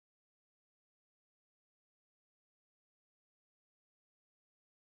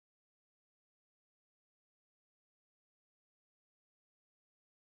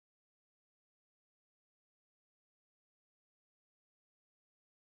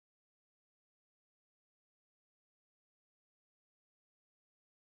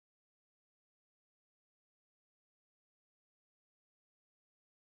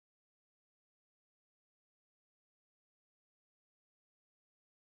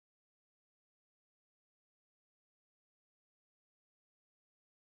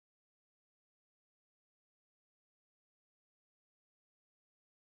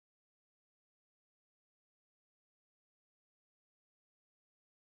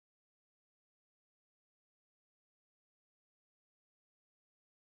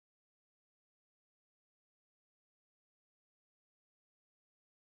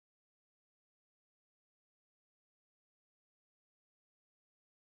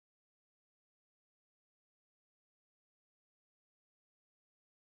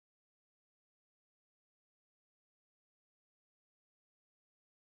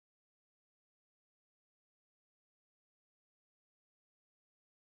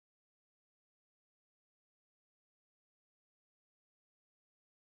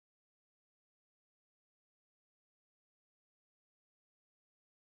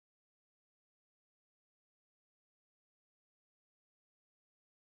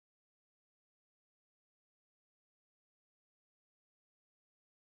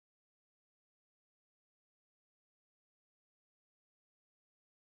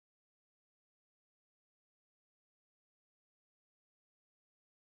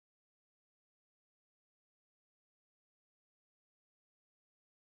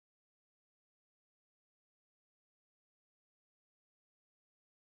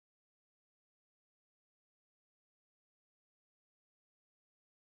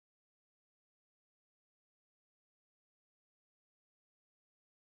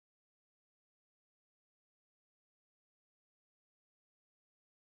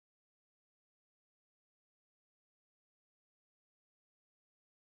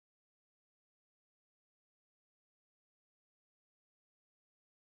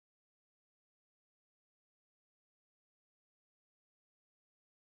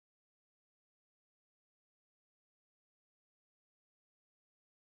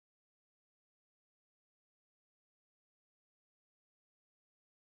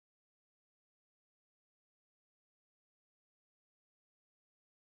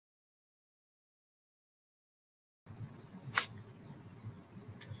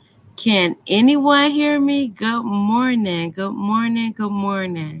Can anyone hear me? Good morning. Good morning. Good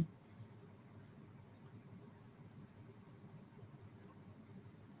morning.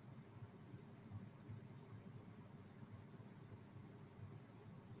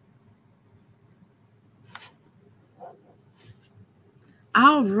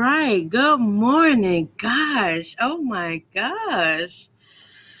 All right. Good morning. Gosh. Oh my gosh.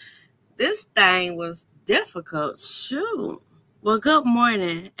 This thing was difficult. Shoot. Well, good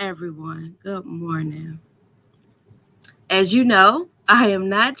morning, everyone. Good morning. As you know, I am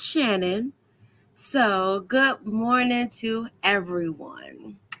not Shannon. So, good morning to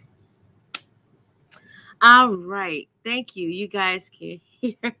everyone. All right. Thank you. You guys can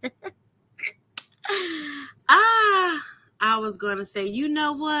hear. I was going to say, you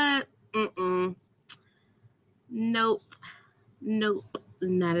know what? Nope. Nope.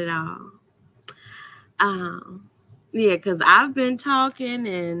 Not at all. Yeah, because I've been talking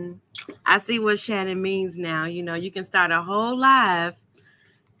and I see what Shannon means now. You know, you can start a whole live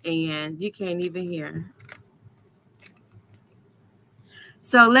and you can't even hear.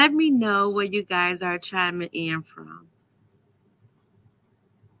 So let me know where you guys are chiming in from.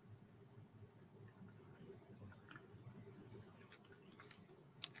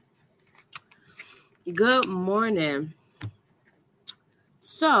 Good morning.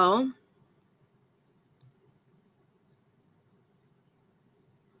 So,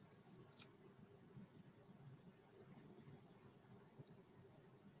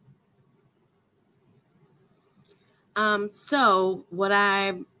 what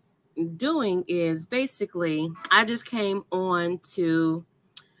I'm doing is basically I just came on to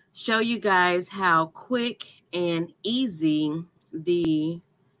show you guys how quick and easy the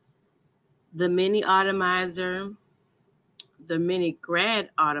mini Automizer, the mini grad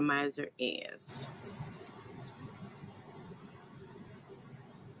Automizer is.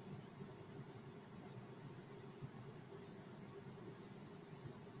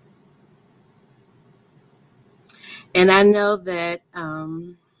 And I know that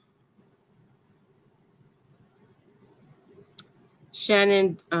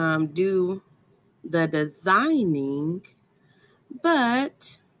Shannon do the designing,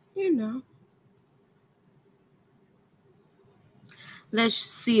 but you know, let's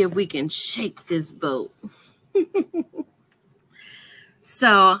see if we can shake this boat.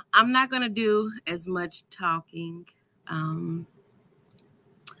 So I'm not going to do as much talking.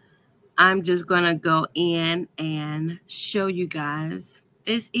 I'm just going to go in and show you guys.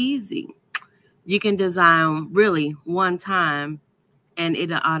 It's easy. You can design really one time and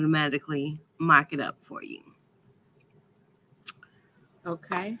it'll automatically mock it up for you.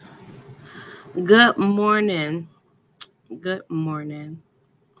 Okay. Good morning. Good morning.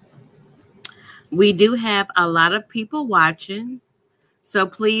 We do have a lot of people watching. So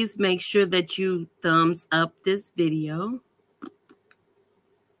please make sure that you thumbs up this video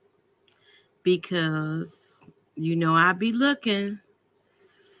because you know I'll be looking.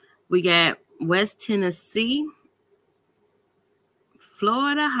 We got West Tennessee,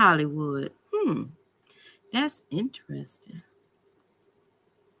 Florida, Hollywood. That's interesting.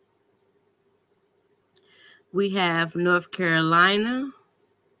 We have North Carolina,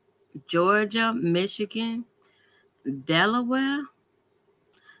 Georgia, Michigan, Delaware.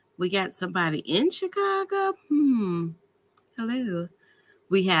 We got somebody in Chicago. Hello.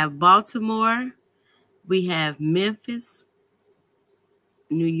 We have Baltimore. We have Memphis,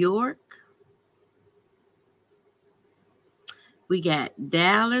 New York. We got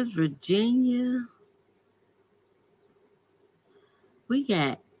Dallas, Virginia. We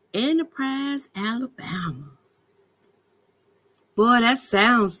got Enterprise, Alabama. Boy, that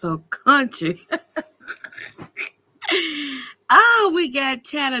sounds so country. Oh, we got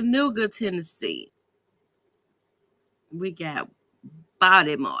Chattanooga, Tennessee. We got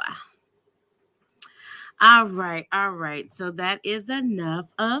Baltimore. All right, all right. So that is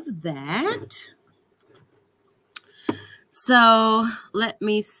enough of that. So let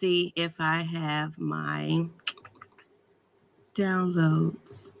me see if I have my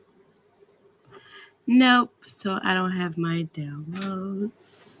downloads. Nope, so I don't have my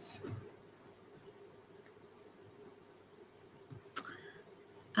downloads.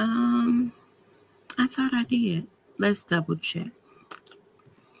 I thought I did. Let's double check.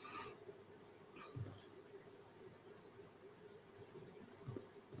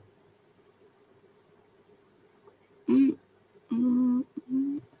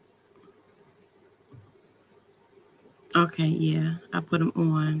 Okay, yeah, I put them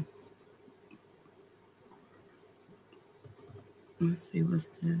on. Let's see, what's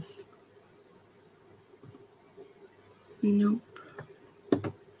this? Nope.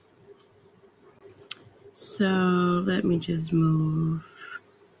 So let me just move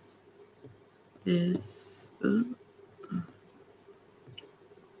this to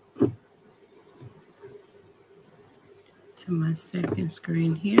my second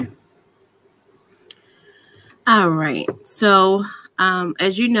screen here. All right. So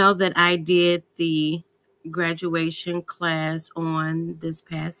as you know that I did the graduation class on this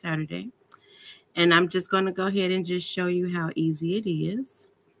past Saturday. And I'm just going to go ahead and just show you how easy it is.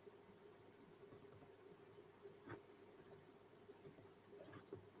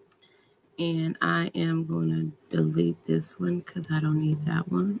 And I am going to delete this one because I don't need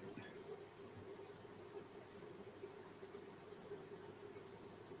that one.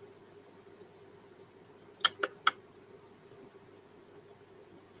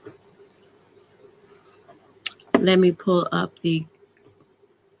 Let me pull up the,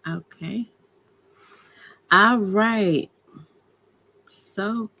 okay. All right.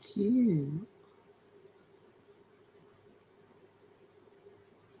 So cute.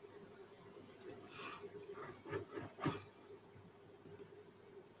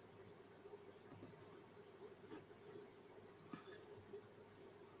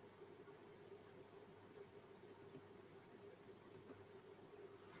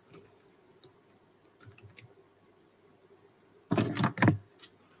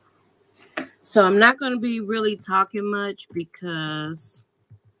 So I'm not going to be really talking much because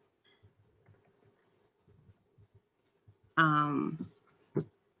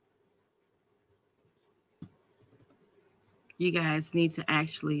you guys need to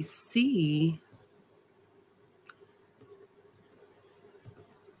actually see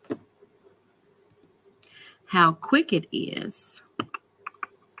how quick it is.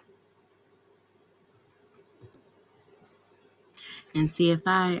 And see if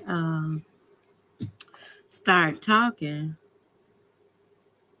I start talking.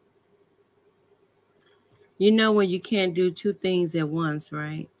 You know when you can't do two things at once,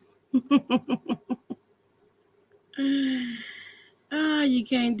 right? Oh, you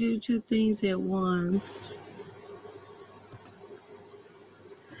can't do two things at once.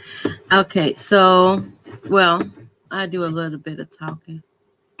 Okay, so, well, I do a little bit of talking.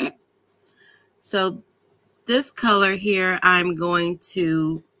 So this color here, I'm going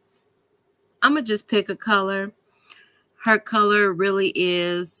to just pick a color. Her color really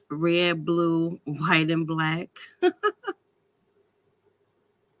is red, blue, white, and black.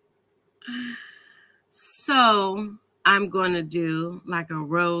 So I'm going to do like a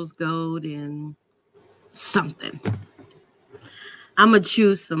rose gold and something. I'm going to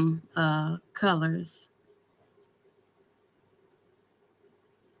choose some colors.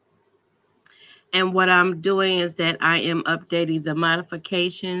 And what I'm doing is that I am updating the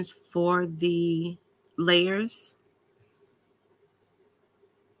modifications for the layers.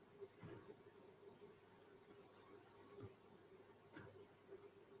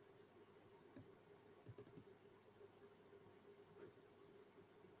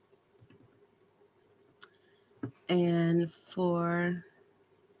 And for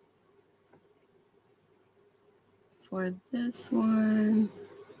this one,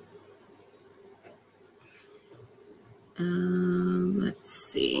 let's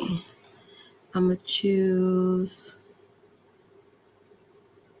see. I'm going to choose,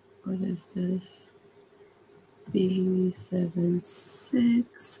 what is this?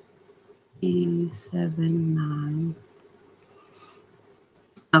 B76, B79.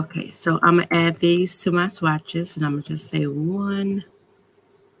 Okay, so I'm going to add these to my swatches, and I'm going to just say 1.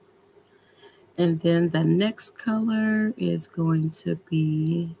 And then the next color is going to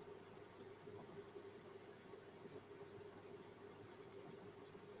be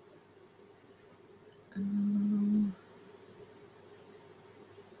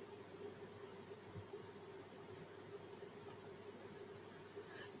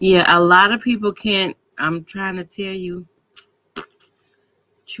yeah, a lot of people can't, I'm trying to tell you,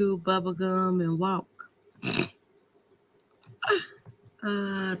 chew bubblegum and walk.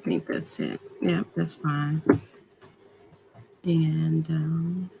 I think that's it. Yeah, that's fine.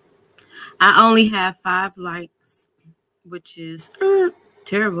 And I only have 5 likes, which is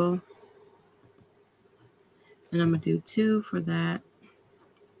terrible. And I'm going to do 2 for that.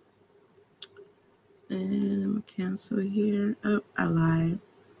 And I'm going to cancel here. Oh, I lied.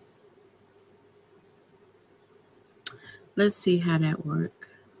 Let's see how that works.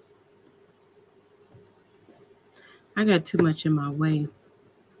 I got too much in my way.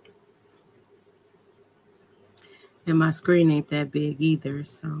 And my screen ain't that big either,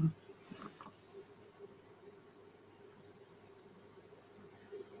 so.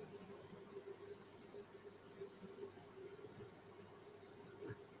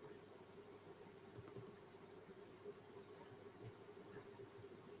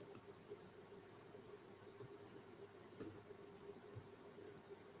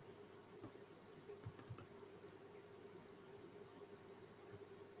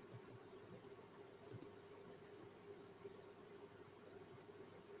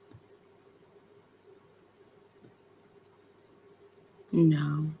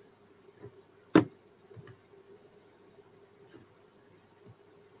 No.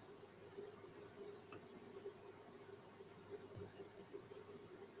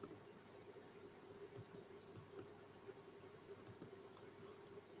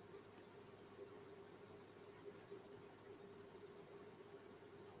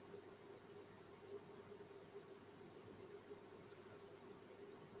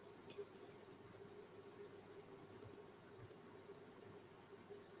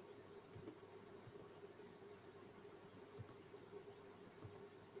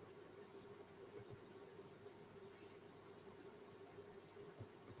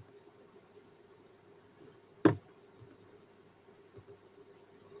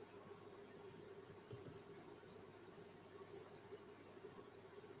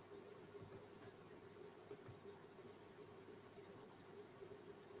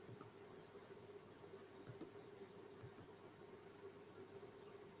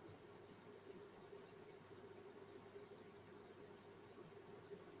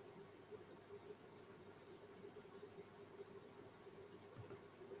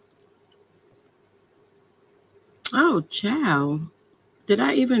 Oh, child. Did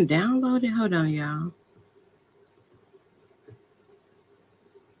I even download it? Hold on, y'all.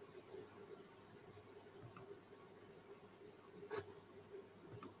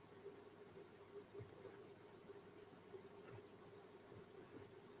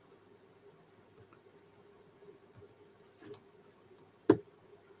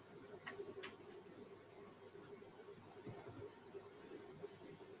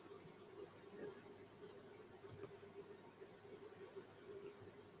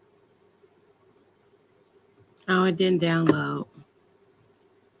 Oh, it didn't download.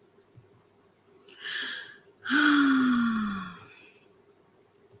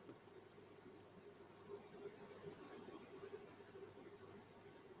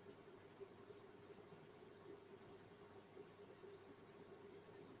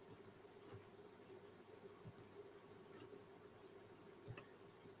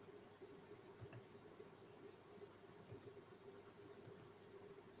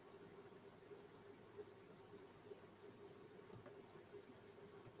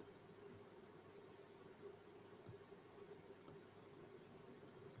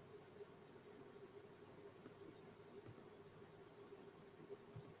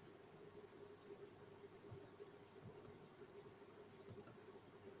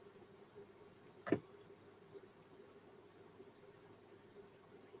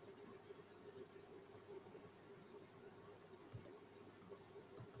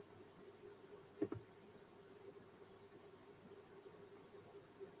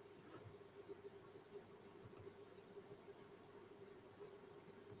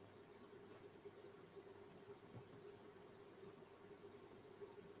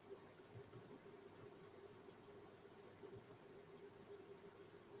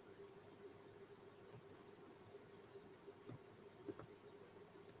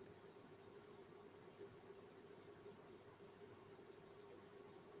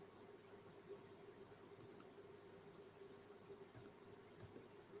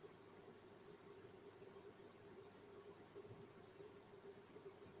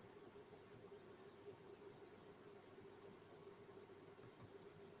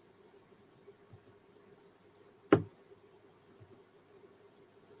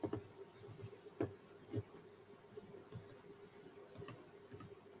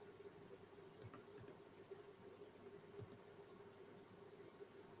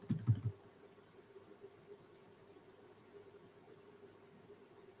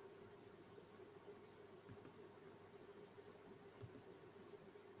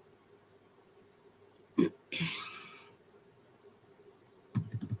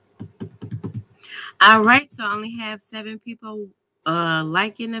 All right, so I only have 7 people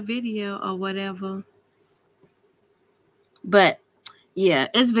liking the video or whatever. But yeah,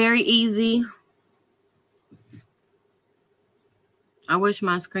 it's very easy. I wish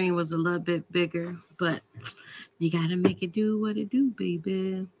my screen was a little bit bigger, but you gotta make it do what it do,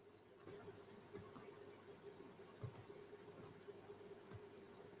 baby.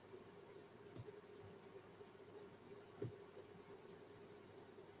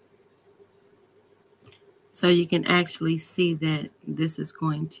 So you can actually see that this is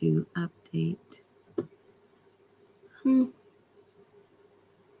going to update. Let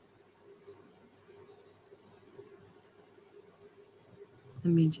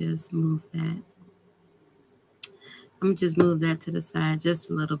me just move that. I'm going to just move that to the side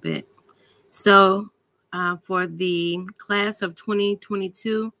just a little bit. So for the class of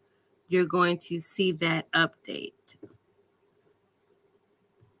 2022, you're going to see that update.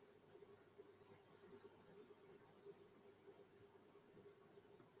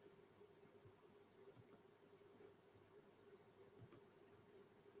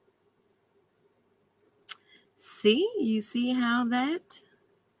 See, you see how that?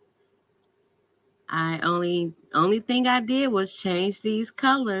 Only thing I did was change these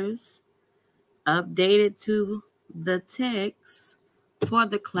colors, update it to the text for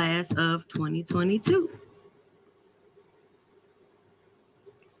the class of 2022.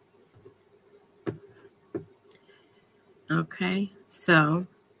 Okay, so,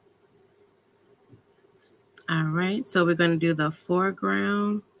 all right, so we're going to do the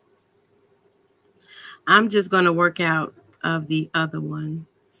foreground. I'm just going to work out of the other one.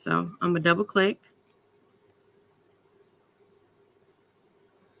 So I'm going to double click.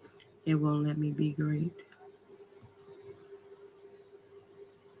 It won't let me be great.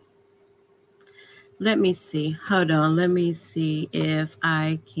 Let me see. Hold on. Let me see if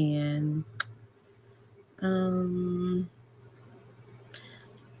I can.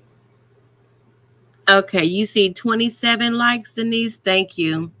 Okay, you see 27 likes, Denise. Thank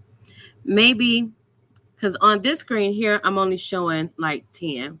you. Maybe because on this screen here, I'm only showing like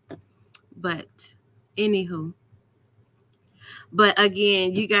 10. But anywho. But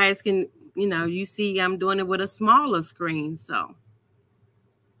again, you guys can, you see I'm doing it with a smaller screen. So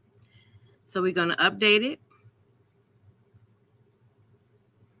we're going to update it.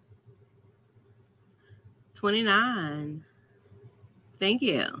 29. Thank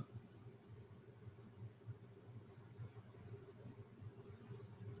you.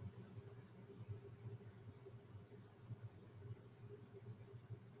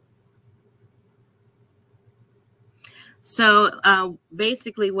 So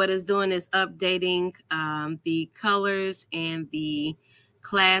basically what it's doing is updating the colors and the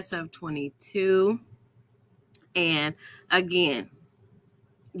class of 22. And again,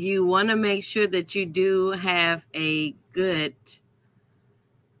 you want to make sure that you do have a good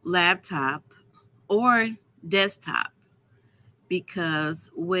laptop or desktop,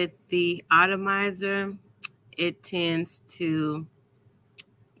 because with the Automizer, it tends to,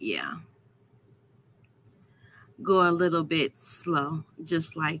 go a little bit slow,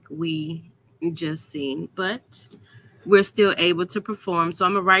 just like we just seen, but we're still able to perform. So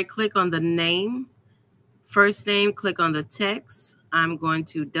I'm going to right click on the name, first name, click on the text. I'm going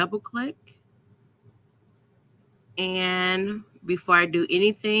to double click. And before I do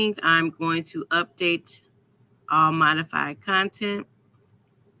anything, I'm going to update all modified content.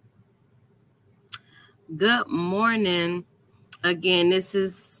 Good morning. Again, this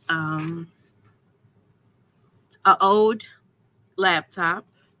is an old laptop,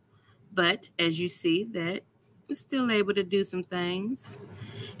 but as you see that we're still able to do some things.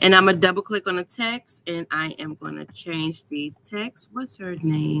 And I'm going to double click on the text, and I am going to change the text. What's her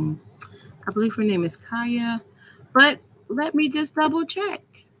name? I believe her name is Kaya, but let me just double check.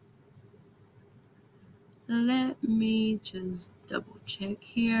 Let me just double check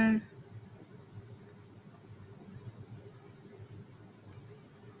here.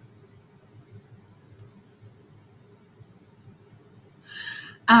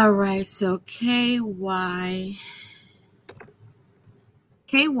 All right, so KYAH.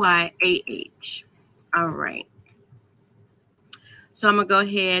 All right. So I'm going to go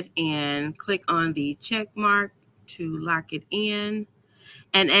ahead and click on the check mark to lock it in.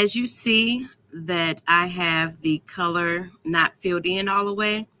 And as you see that I have the color not filled in all the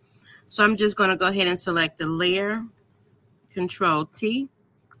way, so I'm just going to go ahead and select the layer, Control T,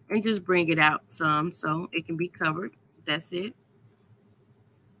 and just bring it out some so it can be covered. That's it.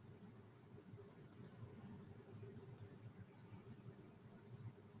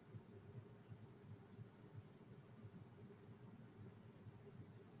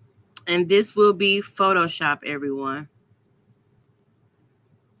 And this will be Photoshop, everyone.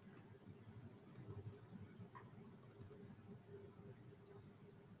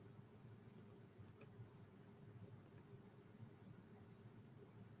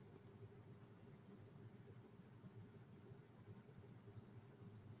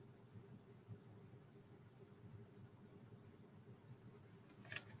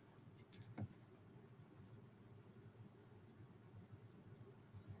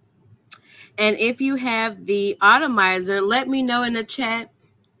 And if you have the Automizer, let me know in the chat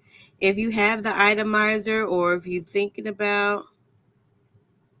if you have the Automizer or if you're thinking about.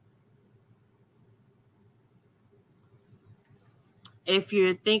 If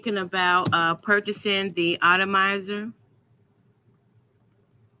you're thinking about purchasing the Automizer.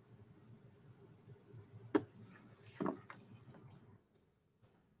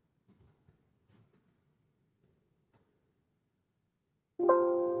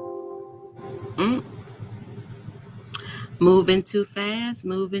 Moving too fast,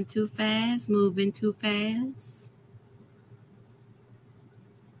 moving too fast, moving too fast.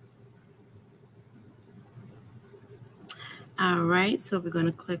 All right, so we're going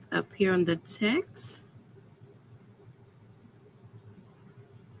to click up here on the text.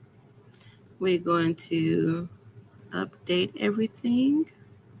 We're going to update everything.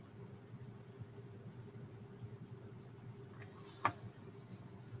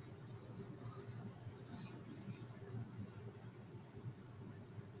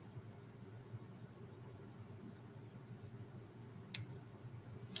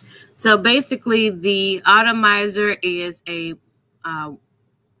 So basically, the Automizer is a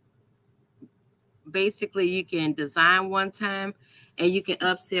basically you can design one time and you can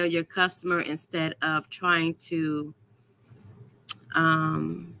upsell your customer instead of trying to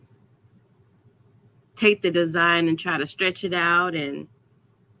take the design and try to stretch it out and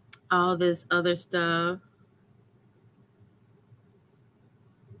all this other stuff.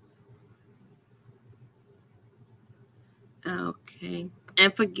 Okay.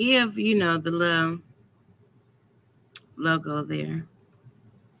 And forgive, the little logo there.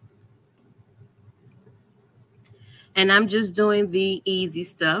 And I'm just doing the easy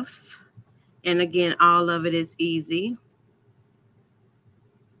stuff. And again, all of it is easy.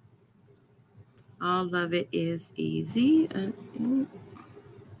 All of it is easy.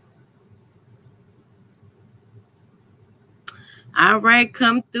 All right,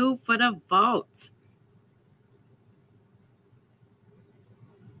 come through for the vault.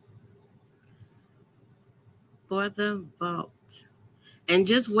 For the vault. And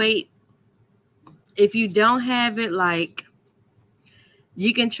just wait. If you don't have it, like,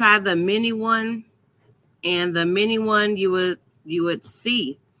 you can try the mini one. And the mini one you would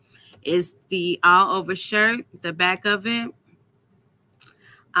see is the all over shirt, the back of it,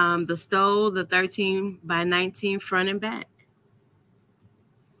 the stole, the 13 by 19 front and back.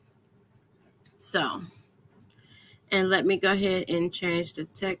 So, and let me go ahead and change the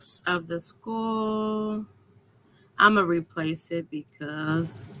text of the school. I'm going to replace it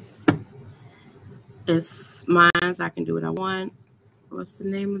because it's mine. I can do what I want. What's the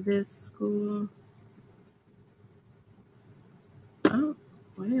name of this school? Oh,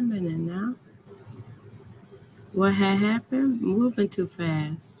 wait a minute now. What had happened? Moving too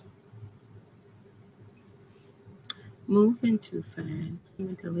fast. Moving too fast. Let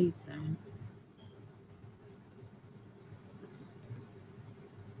me delete that.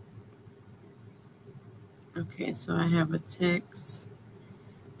 Okay, so I have a text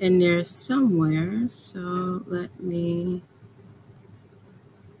in there somewhere. So let me.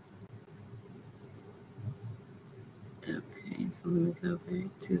 Okay, so let me go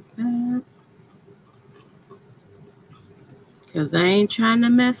back to that. Because I ain't trying to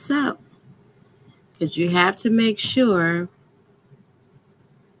mess up. Because you have to make sure.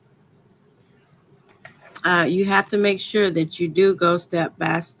 You have to make sure that you do go step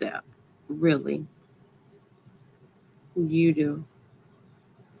by step. Really. You do.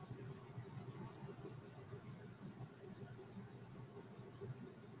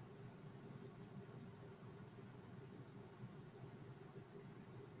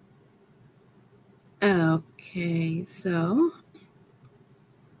 Okay, so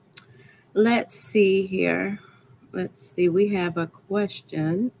let's see here. Let's see, we have a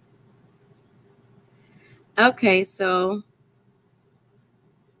question. Okay, so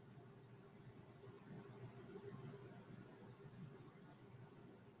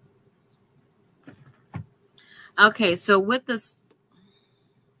with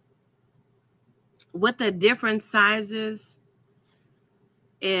the different sizes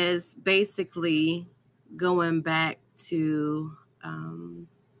is basically going back to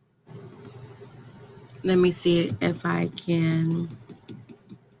let me see if I can.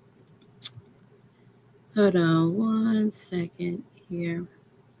 Hold on 1 second here.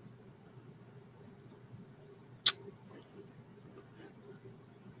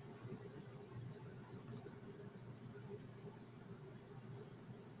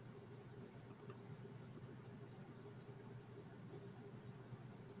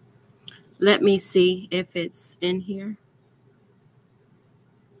 Let me see if it's in here.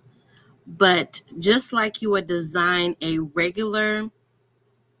 But just like you would design a regular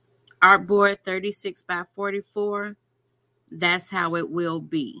artboard 36 by 44, that's how it will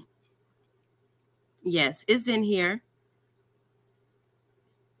be. Yes, it's in here.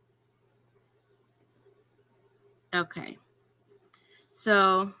 Okay.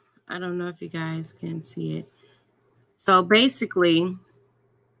 So I don't know if you guys can see it. So basically,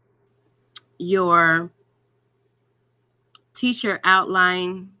 your teacher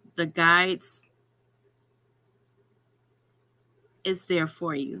outline, the guides, is there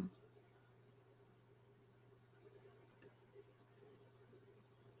for you.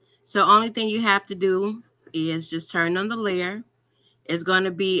 So only thing you have to do is just turn on the layer. It's going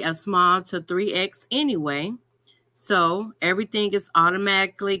to be a small to 3x anyway. So everything is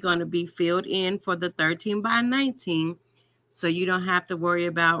automatically going to be filled in for the 13 by 19. So you don't have to worry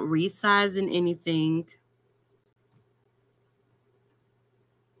about resizing anything.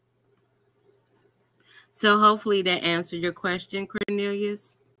 So hopefully that answered your question,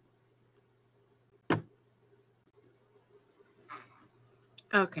 Cornelius.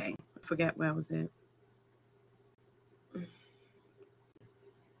 Okay, I forgot where I was at.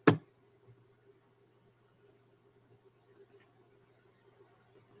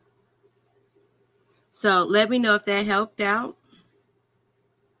 So let me know if that helped out.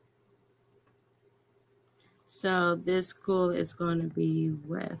 So this school is going to be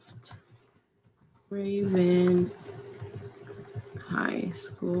West Raven High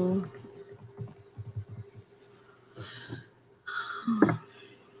School.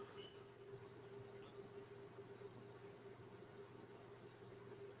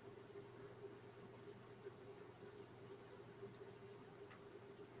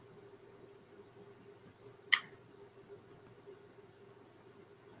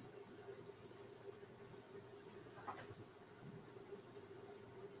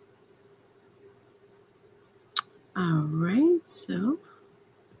 All right, so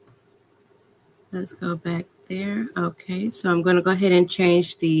let's go back there. Okay, so I'm going to go ahead and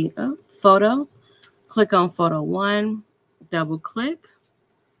change the photo. Click on photo 1, double click.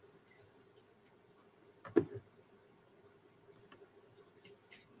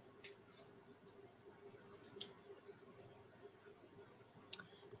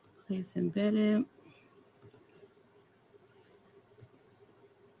 Place embedded.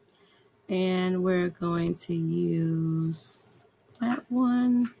 And we're going to use that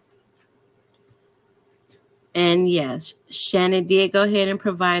one. And yes, Shannon did go ahead and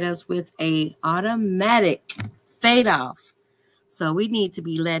provide us with a automatic fade off. So we need to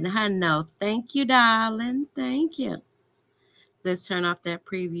be letting her know. Thank you, darling. Thank you. Let's turn off that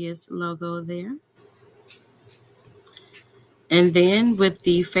previous logo there. And then with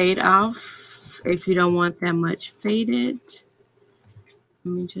the fade off, if you don't want that much faded,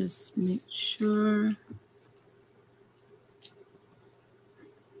 let me just make sure.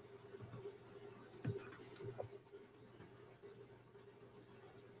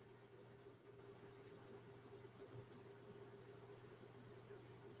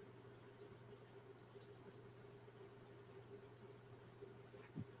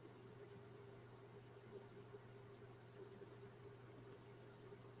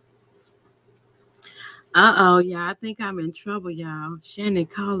 Uh-oh, yeah, I think I'm in trouble, y'all. Shannon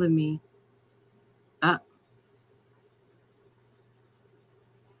calling me.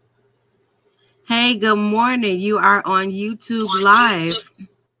 Hey, good morning. You are on YouTube Live.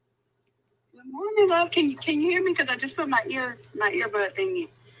 Good morning, love. Can you hear me? Because I just put my earbud thing in.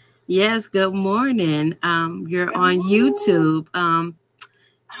 Yes, good morning. You're on YouTube. Oh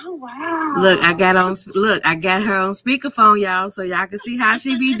wow. Look, I got her on speakerphone, y'all, so y'all can see how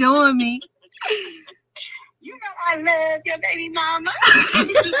she be doing me. You know I love your baby mama.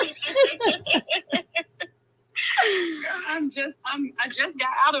 I just got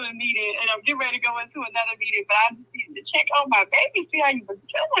out of a meeting and I'm getting ready to go into another meeting, but I just needed to check on my baby, see how you was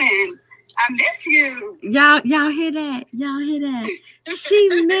doing. I miss you. Y'all hear that? Y'all hear that? She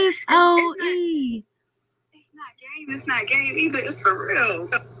miss OE. It's not game either. It's for real.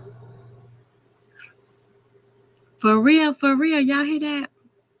 For real. Y'all hear that?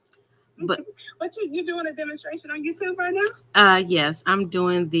 But what you doing a demonstration on YouTube right now? Yes, I'm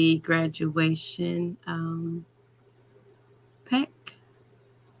doing the graduation pack.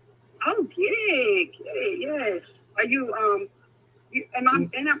 Oh, get it, yes. Are you am I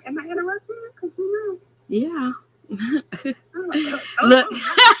interrupting you? Because you know. Yeah. Look.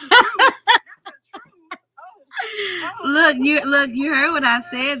 Look, you heard what I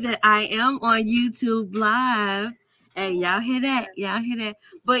said, that I am on YouTube Live. And y'all hear that?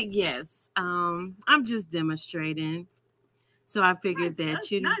 But yes, I'm just demonstrating. So I figured not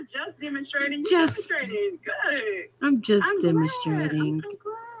just demonstrating, demonstrating. Good. I'm demonstrating.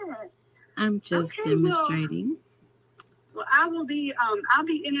 I'm just demonstrating. Well, I'll be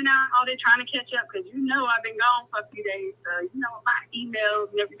in and out all day trying to catch up because you know I've been gone for a few days. So you know what my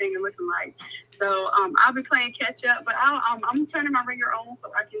emails and everything are looking like. So I'll be playing catch up, but I'm turning my ringer on so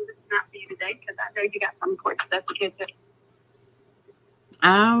I can just not be today because I know you got some important stuff to catch up.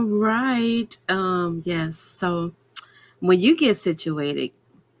 All right. Yes. So when you get situated,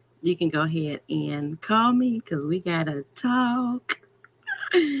 you can go ahead and call me because we gotta talk.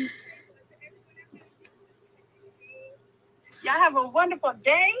 Y'all have have a wonderful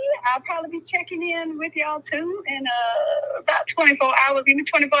day. I'll probably be checking in with y'all too in about 24 hours. Give me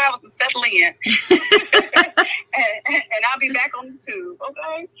 24 hours to settle in. and I'll be back on the tube,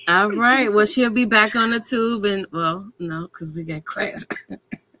 okay? All right. Well, she'll be back on the tube, and well, no, because we got class.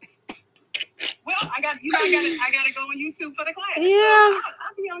 Well, I gotta go on YouTube for the class. Yeah. So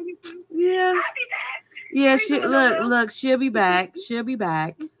I'll be on YouTube. Yeah. I'll be back. Yeah, look, she'll be back. She'll be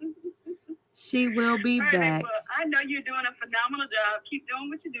back. She will be back. Well, I know you're doing a phenomenal job. Keep doing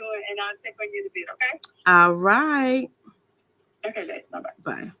what you're doing, and I'll check on you in a bit, okay? All right. Okay, Dave. Bye-bye.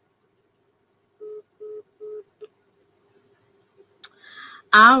 Bye.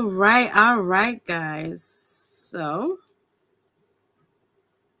 All right, guys. So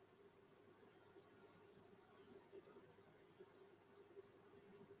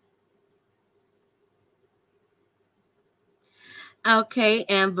okay,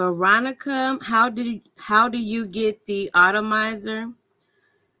 and Veronica, how do you get the Automizer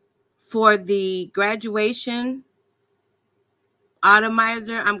for the graduation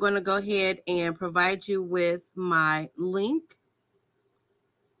Automizer? I'm going to go ahead and provide you with my link.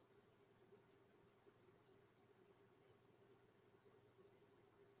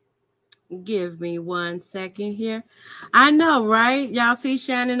 Give me 1 second here. I know, right? Y'all see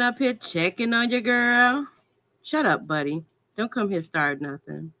Shannon up here checking on your girl. Shut up, buddy. Don't come here start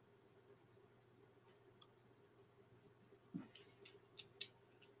nothing.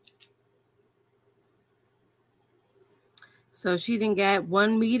 So she didn't get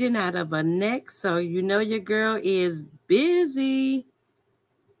one meeting out of her neck. So you know your girl is busy.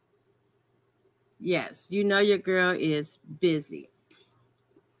 Yes, you know your girl is busy.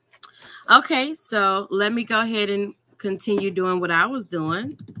 Okay, so let me go ahead and continue doing what I was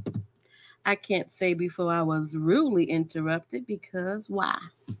doing. I can't say before I was rudely interrupted because why?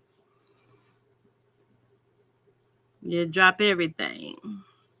 You drop everything.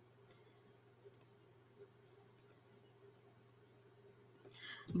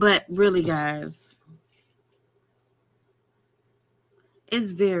 But really, guys, it's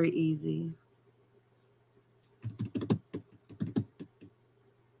very easy.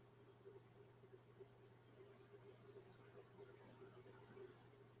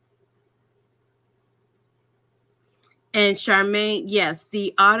 And Charmaine, yes,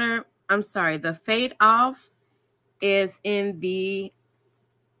 the fade off is in the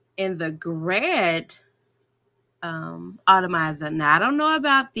grad Automizer. Now I don't know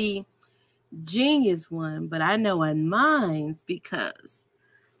about the Genius one, but I know in mine's because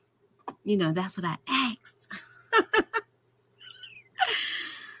that's what I asked.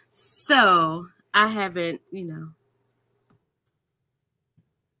 So I haven't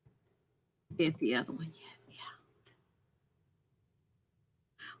hit the other one yet.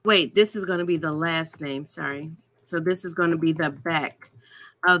 Wait, this is going to be the last name. Sorry. So this is going to be the back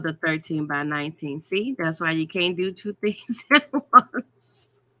of the 13 by 19. See, that's why you can't do two things at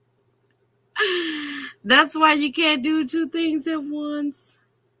once. That's why you can't do two things at once.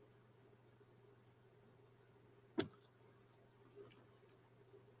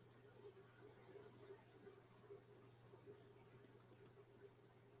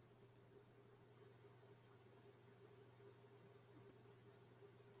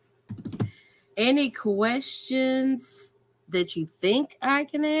 Any questions that you think I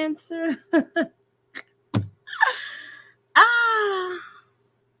can answer?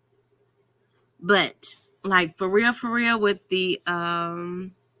 But like for real with the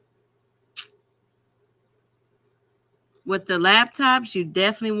laptops, you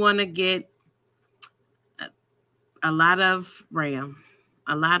definitely want to get a lot of RAM,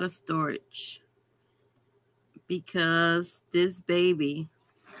 a lot of storage, because this baby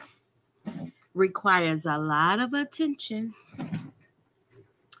requires a lot of attention.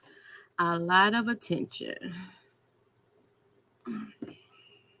 A lot of attention.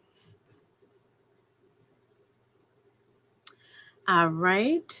 All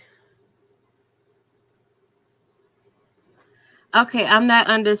right. Okay, I'm not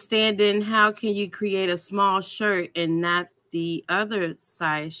understanding how can you create a small shirt and not the other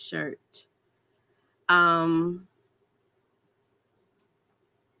size shirt?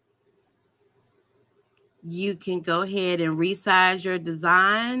 You can go ahead and resize your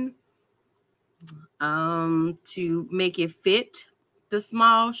design to make it fit the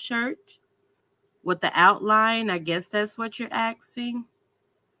small shirt with the outline. I guess that's what you're asking.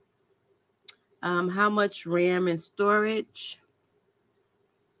 How much RAM and storage?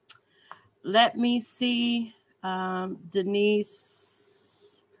 Let me see,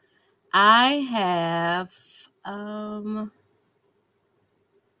 Denise. I have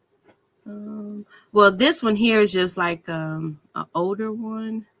Well, this one here is just like an older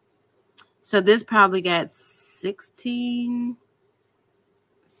one. So this probably got 16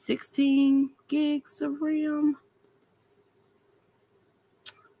 gigs of RAM.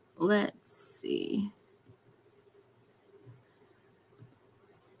 Let's see.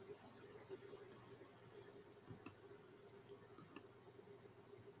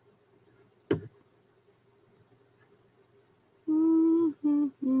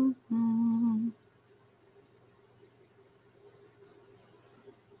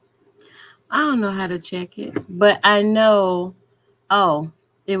 I don't know how to check it, but I know, oh,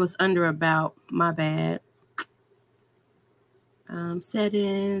 it was under about, my bad.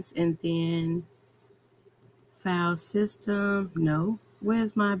 Settings, and then file system. No,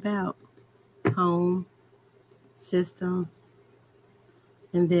 where's my about? Home, system,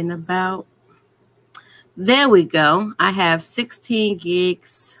 and then about. There we go. I have 16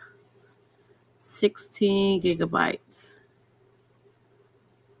 gigs, 16 gigabytes.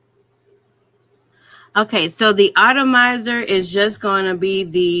 Okay, so the Automizer is just going to be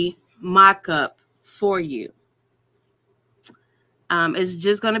the mock-up for you. It's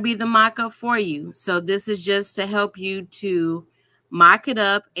just going to be the mock-up for you. So this is just to help you to mock it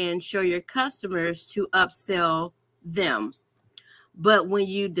up and show your customers to upsell them. But when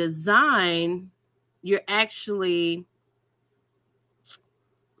you design, you're actually,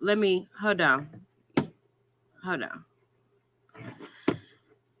 hold on.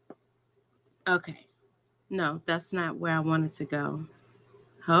 Okay. No, that's not where I wanted to go.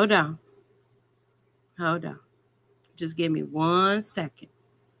 Hold on. Just give me 1 second.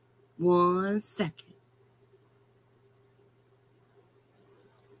 1 second.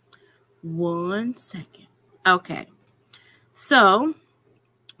 1 second. Okay. So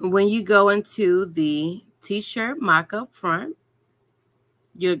when you go into the t-shirt mock-up front,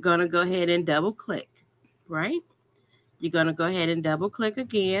 you're going to go ahead and double click, right? You're going to go ahead and double click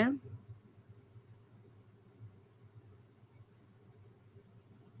again.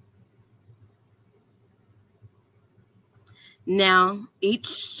 Now, each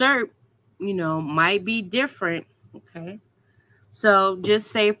shirt, might be different. Okay. So just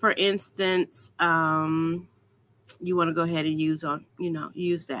say, for instance, you want to go ahead and use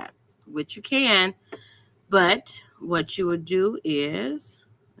that, which you can. But what you would do is,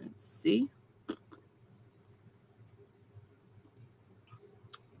 let's see.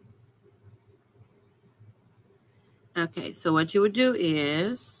 Okay, so what you would do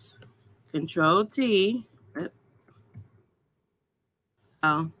is Control T.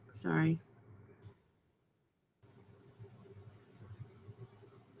 Oh, sorry.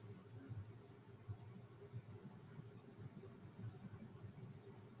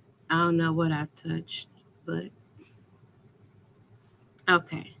 I don't know what I touched, but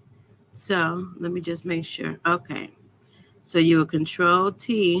okay. So let me just make sure. Okay. So you will Control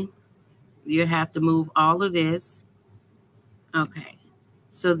T. You have to move all of this. Okay.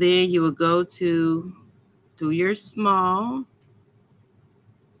 So then you will go to your small.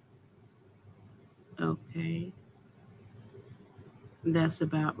 Okay. That's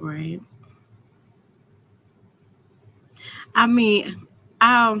about right. I mean,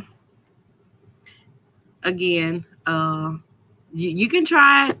 again, you can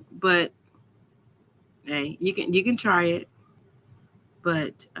try it, but hey, you can try it,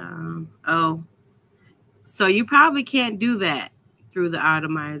 but so you probably can't do that through the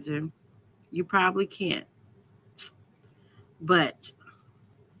Automizer. You probably can't, but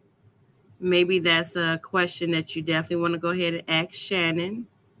maybe that's a question that you definitely want to go ahead and ask Shannon.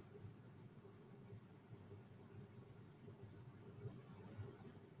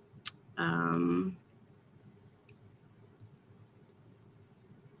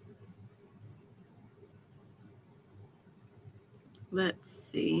 Let's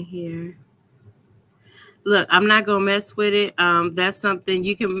see here. Look, I'm not going to mess with it. That's something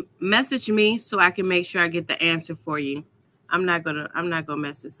you can message me so I can make sure I get the answer for you. I'm not going to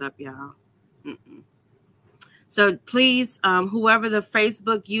mess this up, y'all. So please, whoever the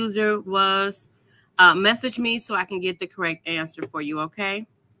Facebook user was, message me so I can get the correct answer for you, okay?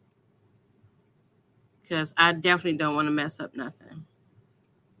 Because I definitely don't want to mess up nothing.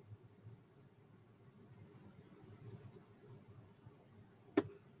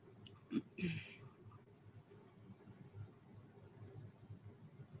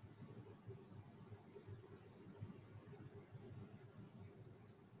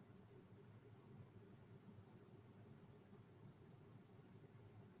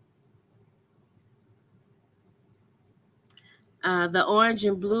 The orange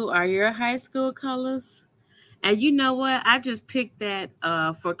and blue are your high school colors. And you know what? I just picked that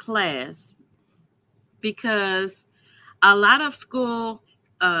for class. because a lot of schools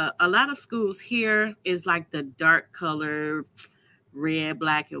here is like the dark color, red,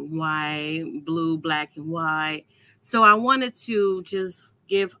 black and white, blue, black and white. So I wanted to just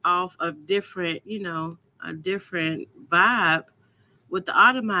give off a different, a different vibe with the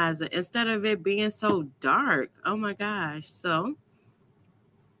Automizer instead of it being so dark. Oh my gosh. So,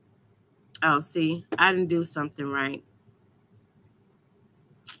 oh, see, I didn't do something right.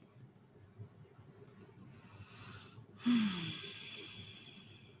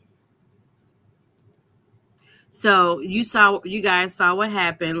 So you guys saw what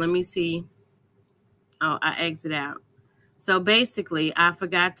happened. Let me see. Oh, I exit out. So basically, I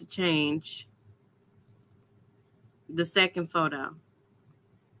forgot to change the second photo.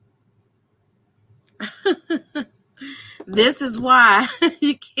 This is why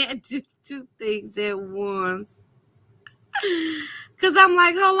you can't do two things at once. Cause I'm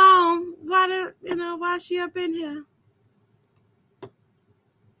like, hold on, why is she up in here?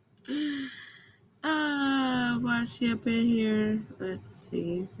 Why is she up in here? Let's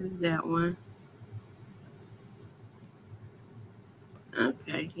see. Is that one?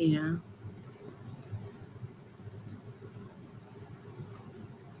 Okay, yeah.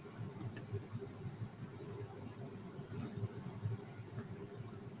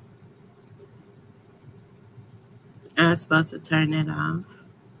 I was supposed to turn it off.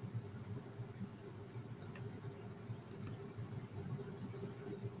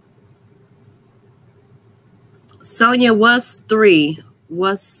 Sonia, what's 3?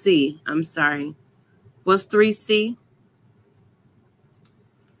 What's C? I'm sorry. What's 3C?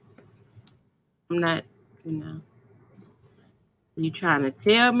 I'm not, you know. You trying to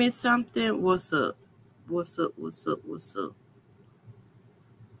tell me something? What's up? What's up? What's up? What's up?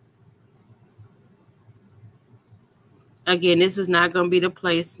 Again, this is not going to be the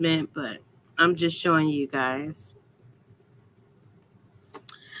placement, but I'm just showing you guys.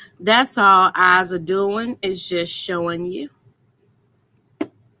 That's all eyes are doing, is just showing you.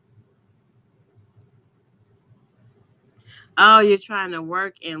 Oh, you're trying to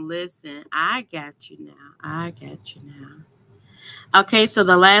work and listen. I got you now. I got you now. Okay, so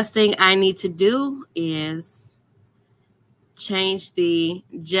the last thing I need to do is change the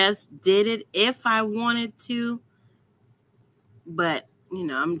just did it if I wanted to. But,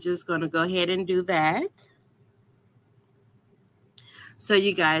 I'm just going to go ahead and do that. So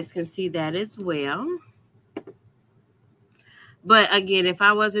you guys can see that as well. But again, if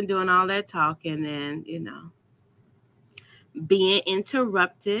I wasn't doing all that talking and, being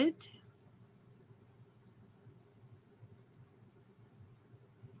interrupted.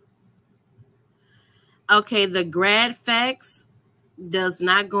 Okay, the grad facts does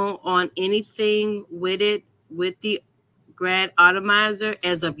not go on anything with it, with the grad Automizer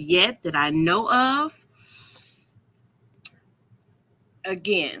as of yet that I know of.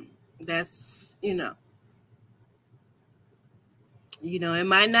 Again, that's, it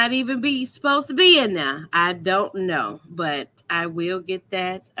might not even be supposed to be in there. I don't know, but I will get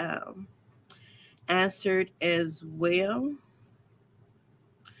that answered as well.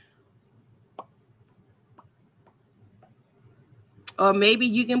 Or maybe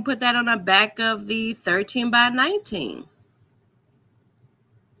you can put that on the back of the 13 by 19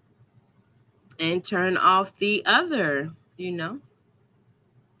 and turn off the other,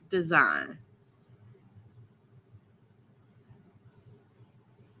 design.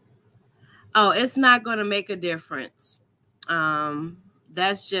 Oh, it's not going to make a difference.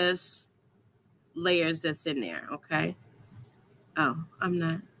 That's just layers that's in there, okay? Oh, I'm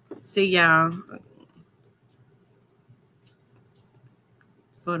not. See y'all.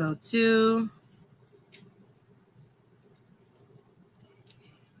 Photo 2.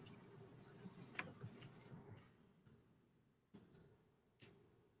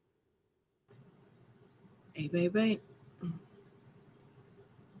 Hey, baby.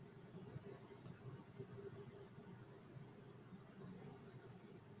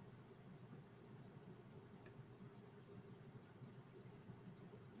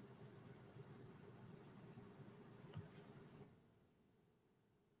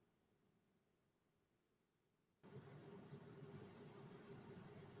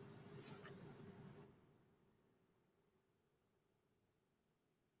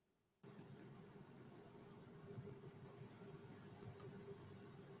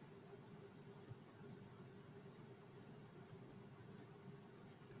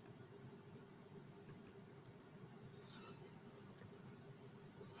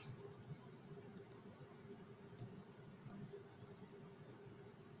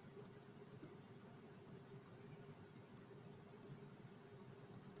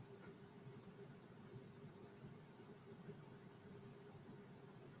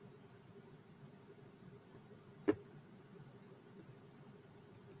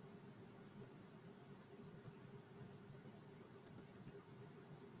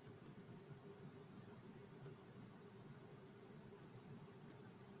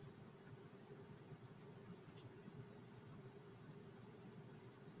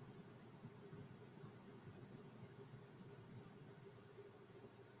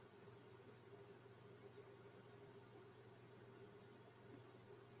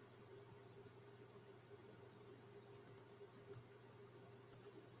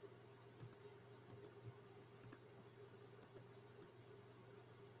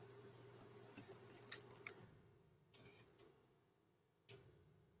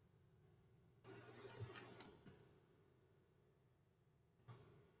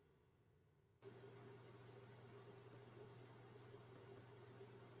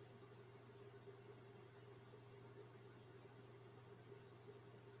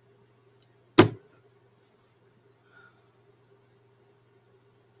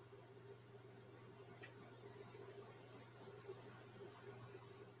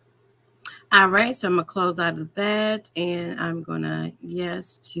 All right, so I'm going to close out of that, and I'm going to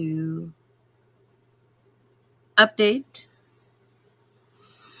yes to update.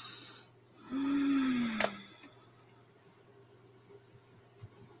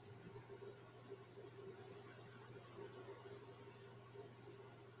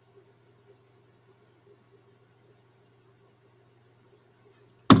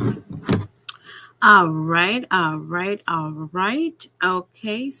 All right.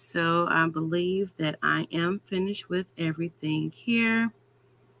 Okay, so I believe that I am finished with everything here.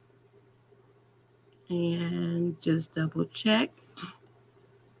 And just double check.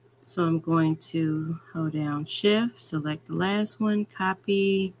 So I'm going to hold down Shift, select the last one,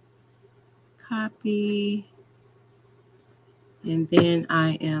 copy, and then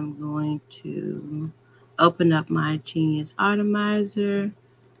I am going to open up my Genius Automizer.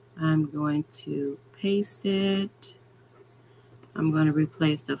 I'm going to paste it. I'm going to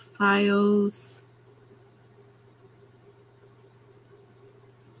replace the files.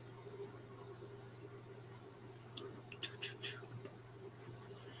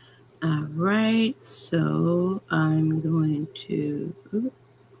 All right, so I'm going to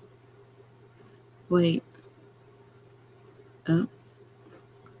wait. What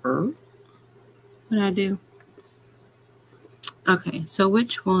did I do? Okay, so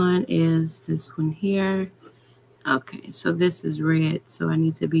which one is this one here? Okay, so this is red, so I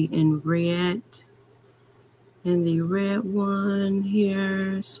need to be in red. In the red one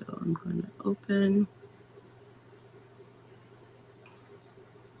here, so I'm going to open.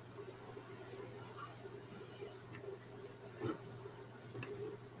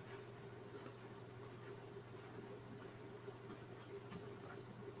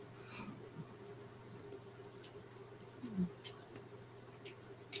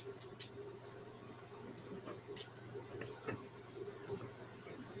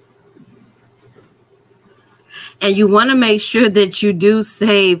 And you want to make sure that you do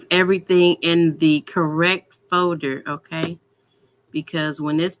save everything in the correct folder, okay? Because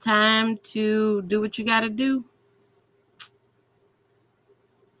when it's time to do what you got to do,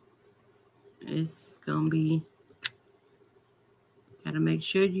 it's going to be, got to make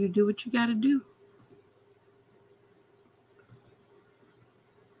sure you do what you got to do.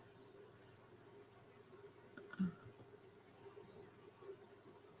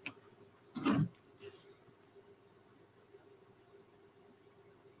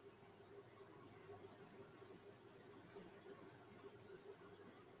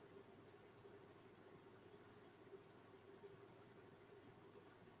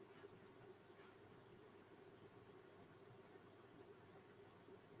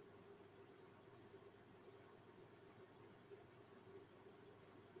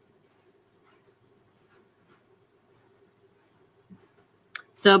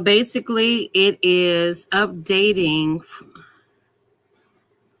 So basically, it is updating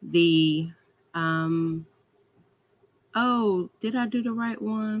the, oh, did I do the right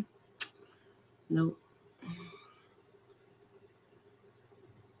one? Nope.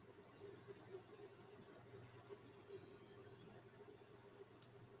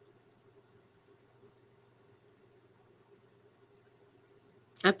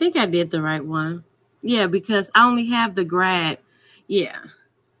 I think I did the right one. Yeah, because I only have the grad. Yeah.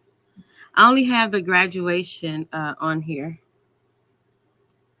 I only have the graduation on here.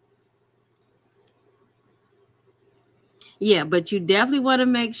 Yeah, but you definitely want to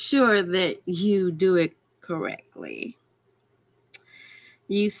make sure that you do it correctly.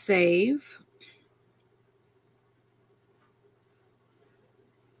 You save.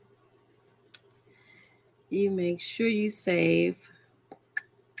 You make sure you save.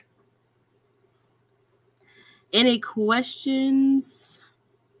 Any questions?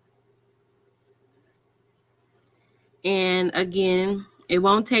 And again, it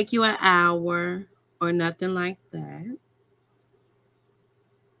won't take you an hour or nothing like that.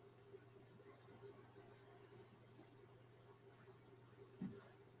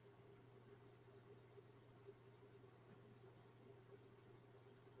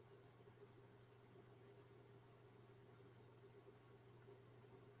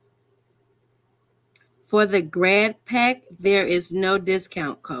 For the grad pack, there is no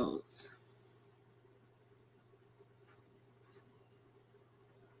discount codes.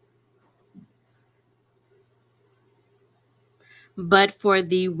 But for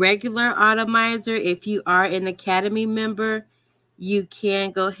the regular Automizer, if you are an Academy member, you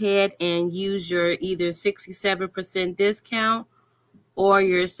can go ahead and use your either 67% discount or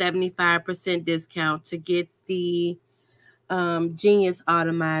your 75% discount to get the Genius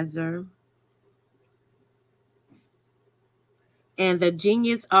Automizer. And the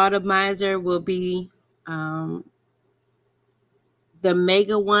Genius Automizer will be the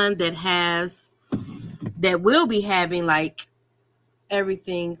mega one that will be having like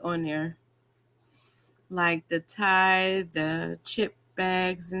everything on there, like the tie, the chip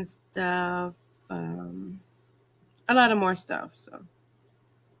bags and stuff, a lot of more stuff. So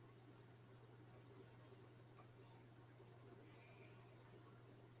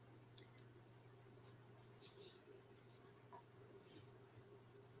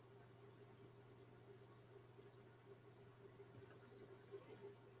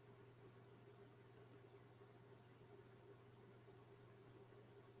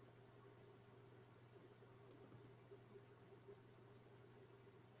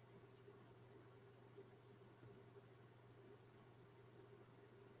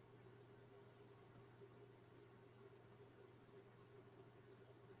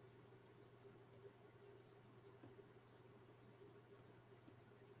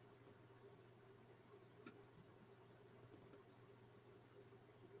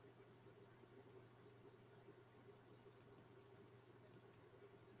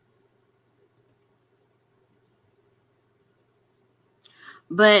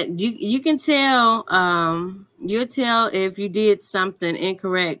but you can tell, you'll tell if you did something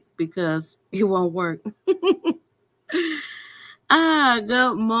incorrect because it won't work.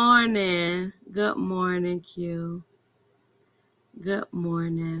 Good morning. Good morning, Q. Good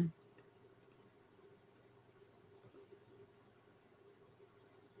morning.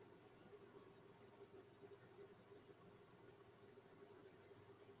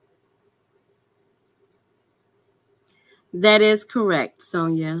 That is correct,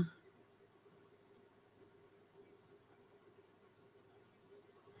 Sonia.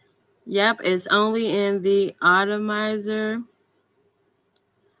 Yep, it's only in the Automizer.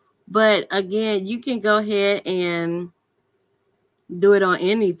 But again, you can go ahead and do it on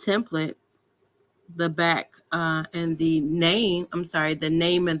any template. The back and the name, the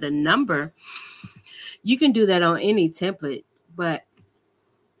name and the number. You can do that on any template, but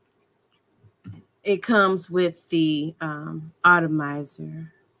it comes with the Automizer.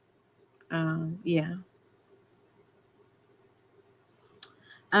 Yeah.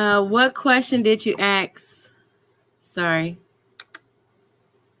 What question did you ask? Sorry.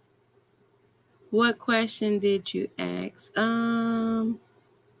 What question did you ask?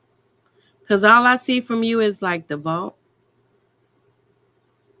 Because all I see from you is like the vault.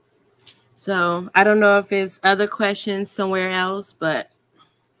 So I don't know if it's other questions somewhere else, but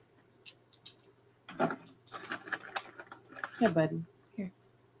here, buddy. Here.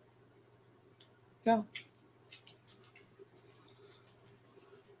 Go.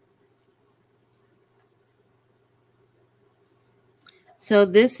 So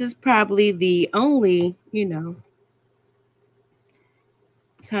this is probably the only,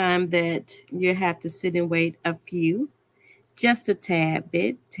 time that you have to sit and wait a few, just a tad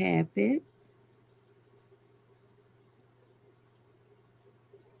bit.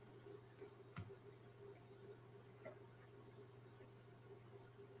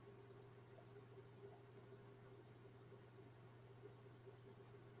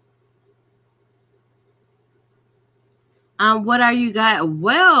 What are you guys?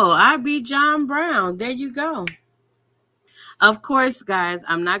 Well, I be John Brown. There you go. Of course, guys,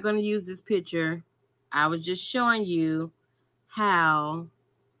 I'm not going to use this picture. I was just showing you how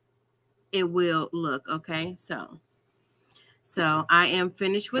it will look. Okay, so I am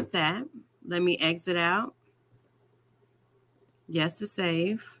finished with that. Let me exit out. Yes, to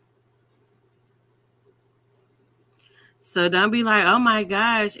save. So don't be like, oh my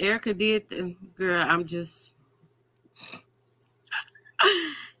gosh, Erica did the girl. I'm just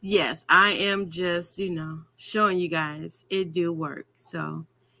yes, I am just, showing you guys it do work. So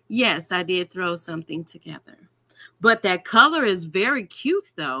yes, I did throw something together. But that color is very cute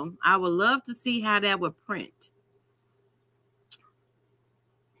though. I would love to see how that would print.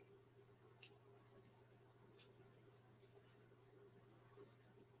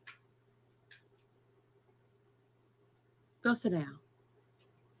 Go sit down.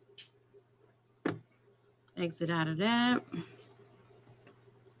 Exit out of that.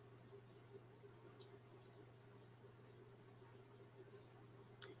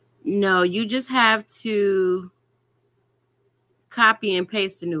 No, you just have to copy and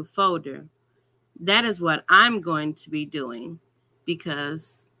paste a new folder. That is what I'm going to be doing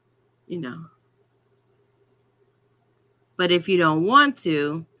because, but if you don't want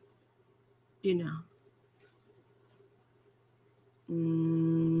to,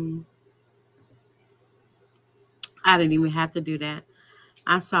 I didn't even have to do that.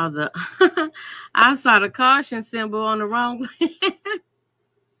 I saw the I saw the caution symbol on the wrong.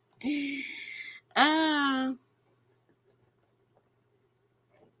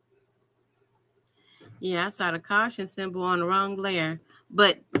 Yeah, I saw the caution symbol on the wrong layer.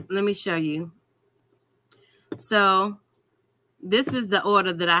 But let me show you. So this is the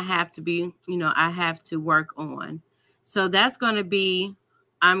order that I have to be, I have to work on. So that's going to be,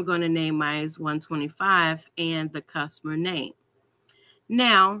 I'm going to name mine as 125 and the customer name.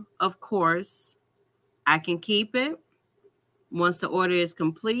 Now, of course, I can keep it. Once the order is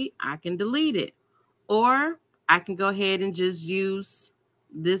complete, I can delete it. Or I can go ahead and just use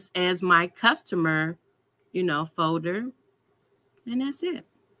this as my customer, folder. And that's it.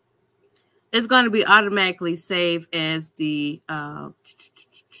 It's going to be automatically saved as the, let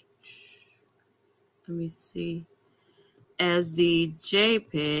me see, as the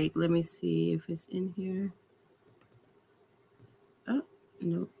JPEG. Let me see if it's in here. Oh,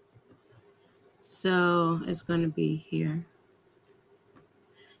 no. So it's going to be here.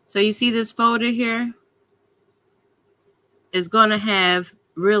 So you see this folder here? It's going to have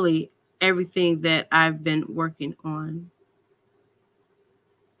really everything that I've been working on.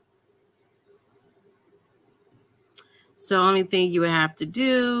 So only thing you would have to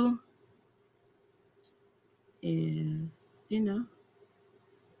do is,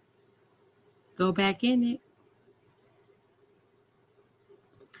 go back in it.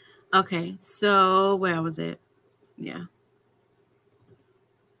 Okay, so where was it? Yeah.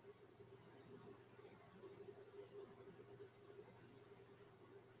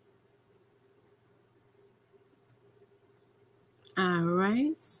 All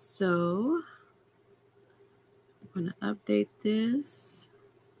right, so I'm going to update this.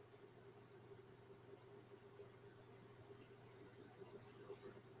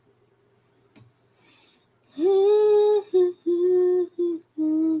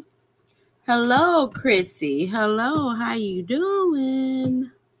 Hello, Chrissy. Hello, how you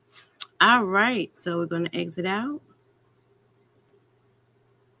doing? All right, so we're going to exit out.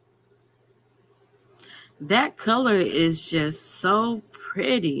 That color is just so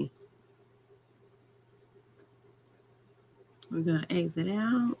pretty. We're going to exit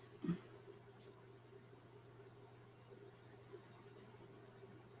out.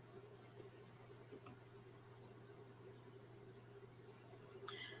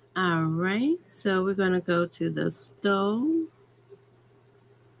 All right, so we're going to go to the stove.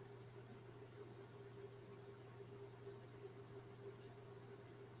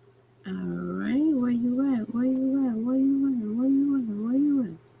 All right, where you at? Where you at? Where you at? Where you at? Where you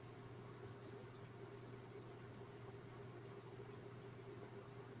at?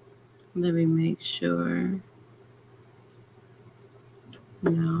 Let me make sure.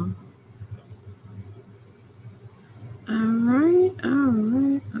 No. All right, all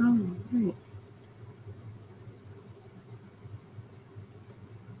right, all right.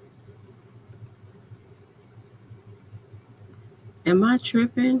 Am I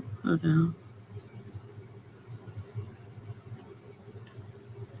tripping? Hold on.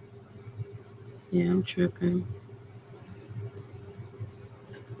 Yeah, I'm tripping.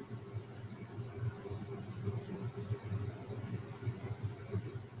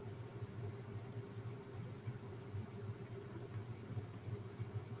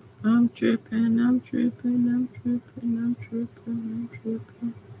 I'm tripping, I'm tripping, I'm tripping, I'm tripping, I'm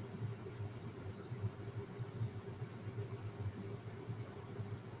tripping.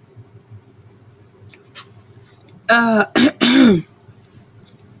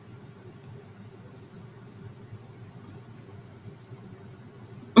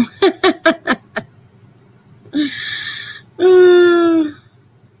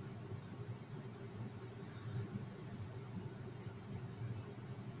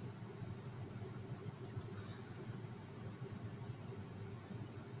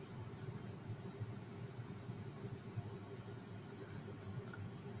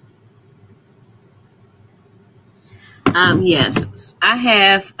 Yes, I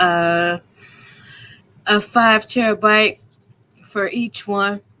have a 5 terabyte for each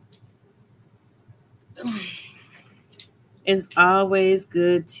one. It's always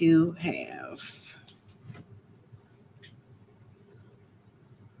good to have.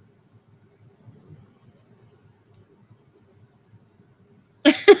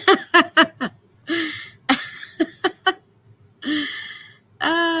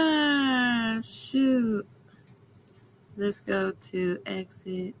 Shoot. Let's go to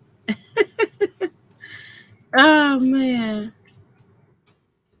exit. Oh, man.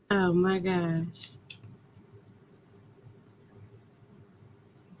 Oh, my gosh.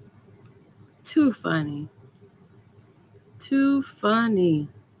 Too funny. Too funny.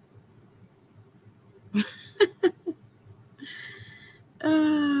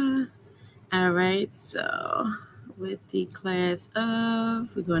 All right, so with the class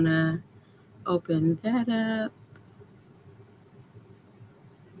of, we're going to open that up.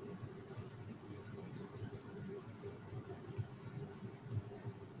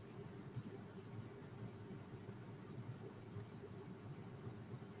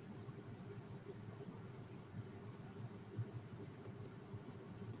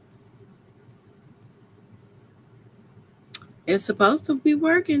 It's supposed to be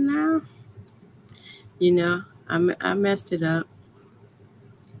working now. You know, I messed it up.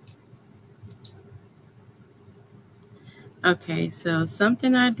 Okay, so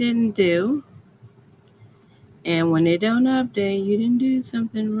something I didn't do. And when it don't update, you didn't do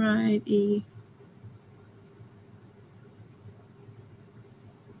something right, E.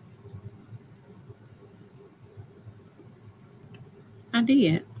 I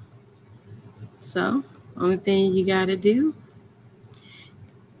did. So, only thing you got to do,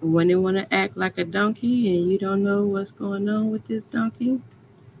 when they want to act like a donkey and you don't know what's going on with this donkey,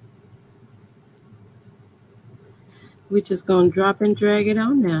 we're just going to drop and drag it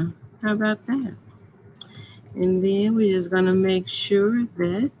on now. How about that? And then we're just going to make sure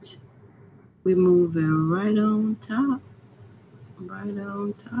that we move it right on top. Right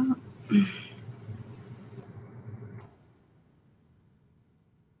on top.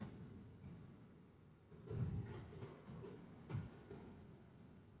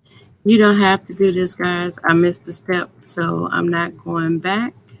 You don't have to do this, guys. I missed a step, so I'm not going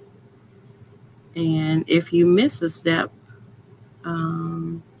back. And if you miss a step,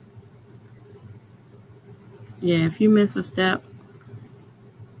 if you miss a step,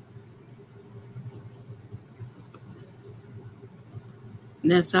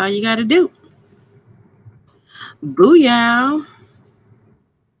 that's all you got to do. Booyah.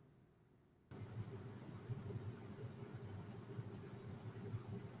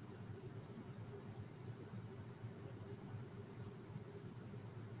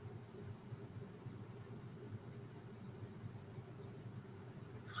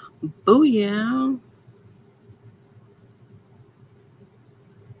 Booyah.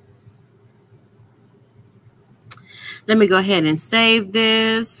 Let me go ahead and save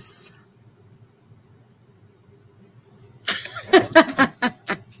this.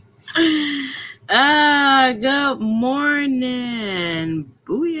 Good morning.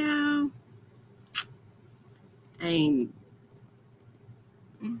 Booyah.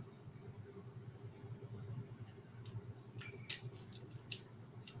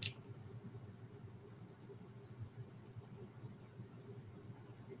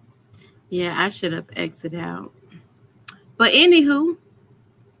 Yeah, I should have exited out. But anywho,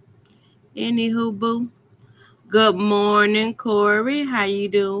 boo. Good morning, Corey. How you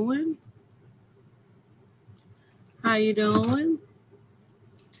doing? How you doing?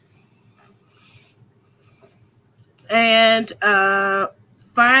 And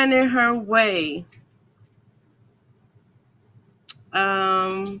finding her way.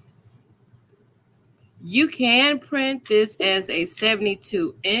 You can print this as a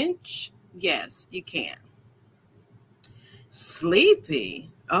 72-inch. Yes, you can.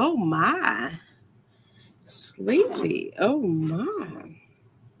 Sleepy. Oh my. Sleepy. Oh my.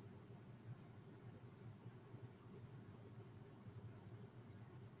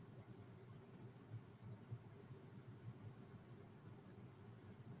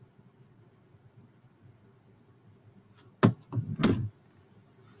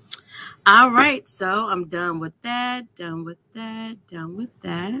 All right, so I'm done with that, done with that, done with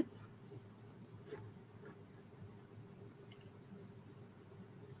that.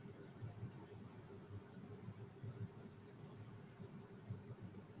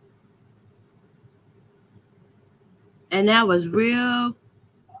 And that was real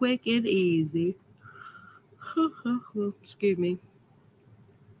quick and easy. Excuse me.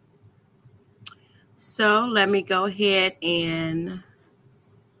 So let me go ahead and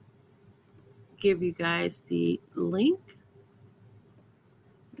give you guys the link.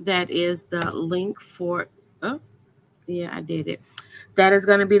 That is the link for, oh, yeah, I did it. That is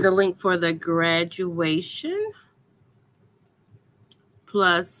going to be the link for the graduation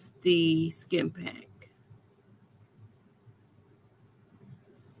plus the skin pack.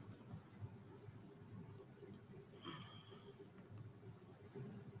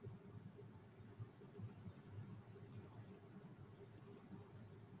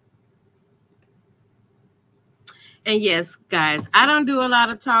 And yes, guys, I don't do a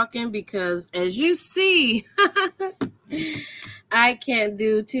lot of talking because as you see, I can't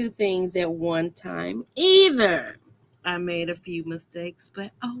do two things at one time either. I made a few mistakes,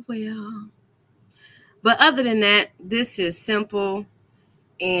 but oh well. But other than that, this is simple.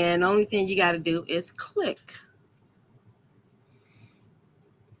 And the only thing you got to do is click.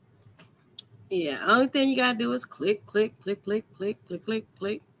 Yeah, only thing you got to do is click, click, click, click, click, click, click,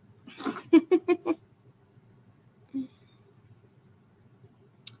 click.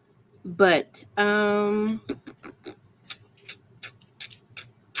 But,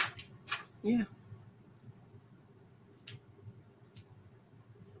 yeah.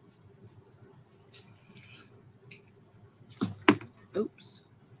 Oops.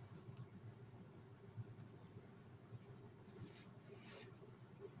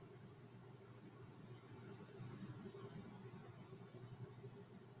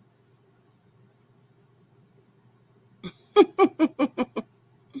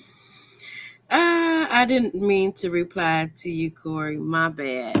 I didn't mean to reply to you, Corey. My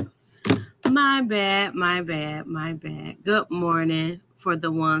bad. My bad, my bad, my bad. Good morning for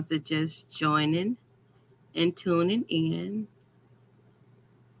the ones that just joining and tuning in.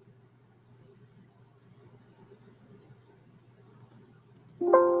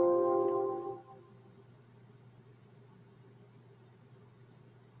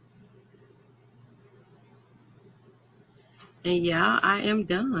 And yeah, I am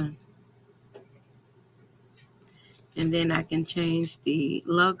done. And then I can change the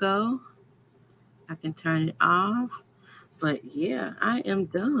logo. I can turn it off. But yeah, I am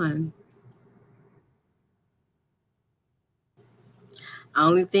done.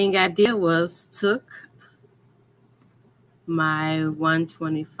 Only thing I did was took my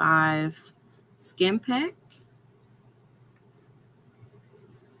 125 skin pack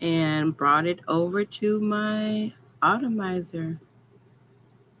and brought it over to my Automizer.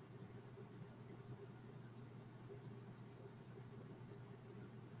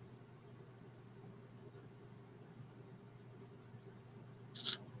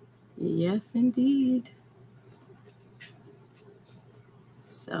 Yes, indeed.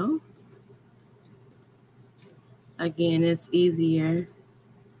 So, again, it's easier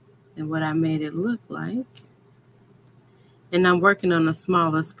than what I made it look like. And I'm working on a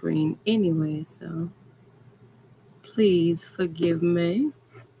smaller screen anyway, so please forgive me.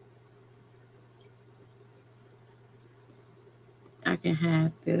 I can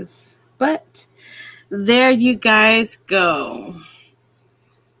have this. But there you guys go.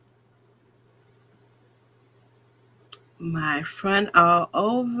 My front all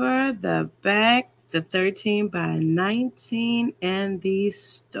over, the back, the 13 by 19, and the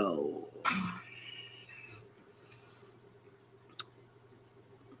stove.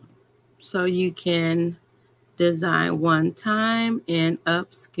 So you can design one time and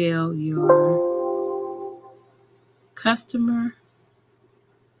upscale your customer.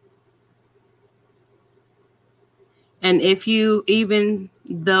 And if you, even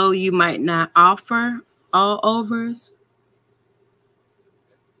though you might not offer all overs,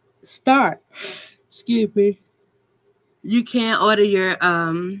 excuse me, you can order your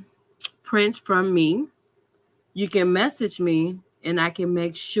prints from me. You can message me and I can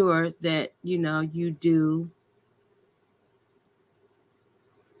make sure that, you do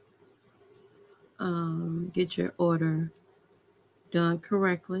get your order done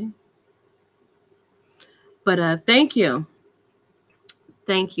correctly. But thank you.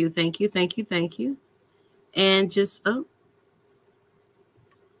 Thank you, thank you, thank you, thank you. And just,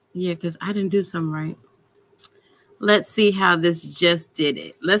 yeah, because I didn't do something right. Let's see how this just did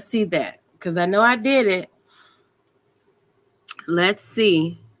it. Let's see that, because I know I did it. Let's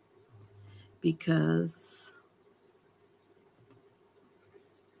see, because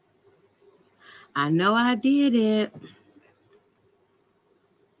I know I did it.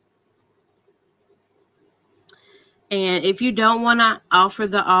 And if you don't want to offer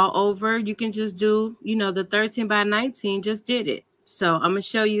the all over, you can just do, the 13 by 19 just did it. So I'm going to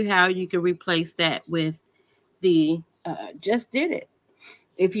show you how you can replace that with the just did it.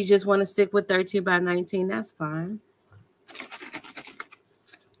 If you just want to stick with 13 by 19, that's fine.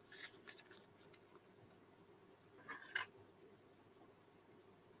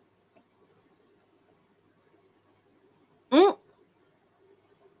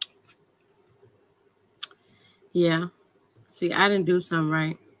 Yeah. See, I didn't do something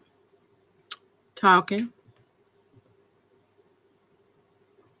right. Talking.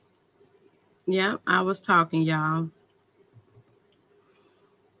 Yeah, I was talking, y'all.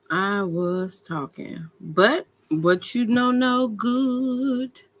 I was talking. But what you know no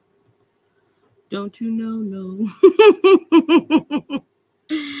good. Don't you know no?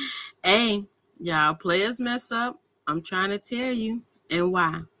 Hey, y'all players mess up. I'm trying to tell you. And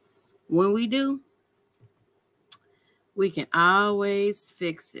why? When we do, We can always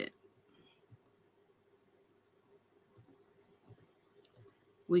fix it.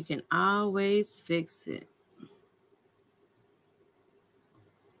 We can always fix it.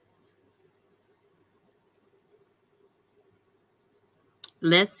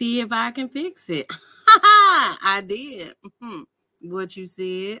 Let's see if I can fix it. I did. What you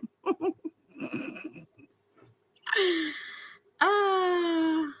said.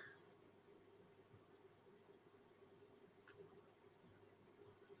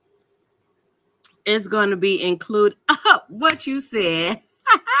 It's going to be include what you said.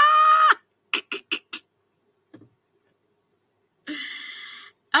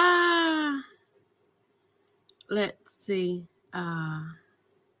 Let's see.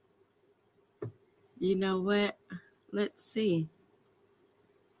 You know what? Let's see.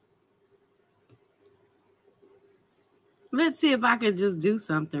 Let's see if I can just do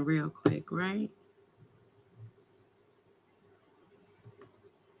something real quick, right?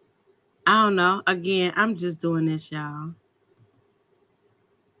 I don't know. Again, I'm just doing this, y'all.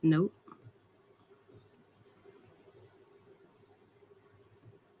 Nope.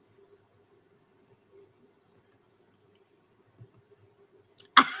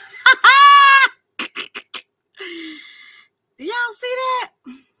 Y'all see that?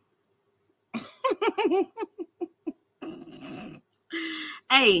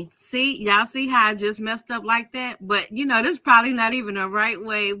 Hey, see, y'all see how I just messed up like that? But, you know, this is probably not even the right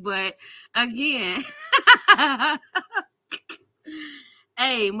way. But, again,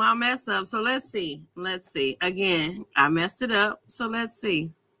 hey, my mess up. So, let's see. Let's see. Again, I messed it up. So, let's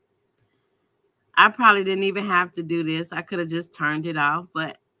see. I probably didn't even have to do this. I could have just turned it off.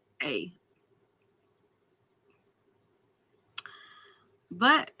 But, hey.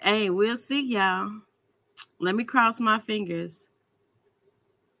 But, hey, we'll see, y'all. Let me cross my fingers.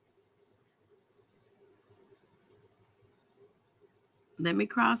 Let me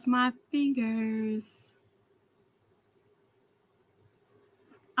cross my fingers.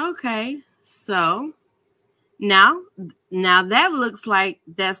 Okay, so now that looks like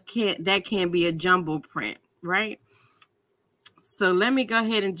that can be a jumbo print, right? So let me go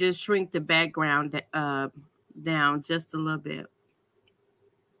ahead and just shrink the background down just a little bit.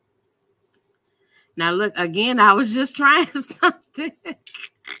 Now look, again, I was just trying something.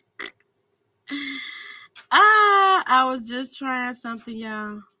 I was just trying something,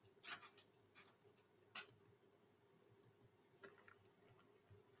 y'all.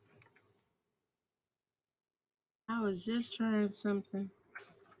 I was just trying something.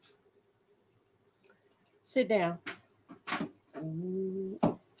 Sit down.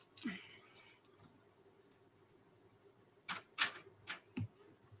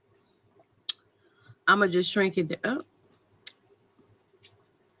 I'm going to just shrink it up.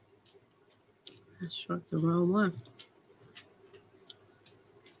 I shrunk the wrong one.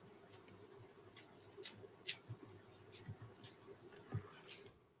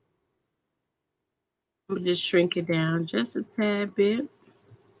 I'm going to just shrink it down just a tad bit.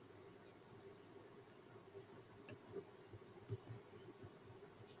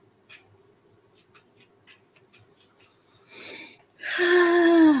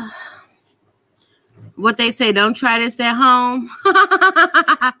 What they say, don't try this at home.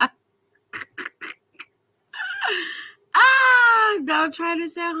 Don't try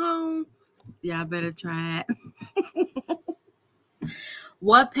this at home. Y'all better try it.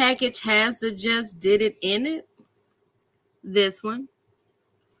 What package has the just did it in it? This one.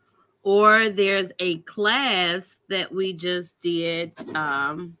 Or there's a class that we just did.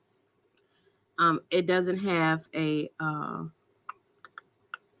 It doesn't have a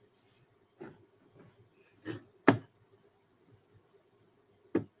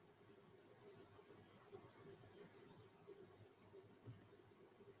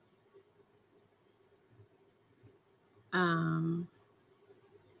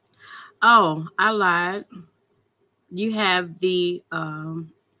oh, I lied. You have the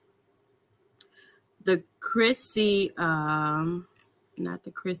Chrissy, not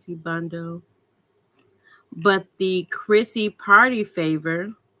the Chrissy bundle, but the Chrissy party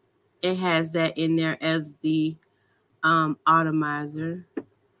favor. It has that in there as the Automizer.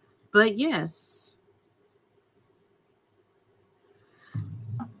 But yes.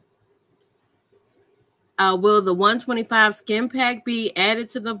 Will the 125 skin pack be added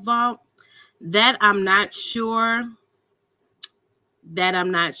to the vault? That I'm not sure.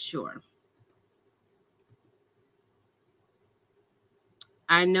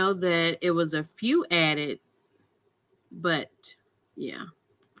 I know that it was a few added, but yeah.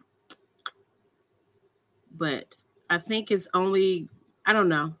 But I think it's only, I don't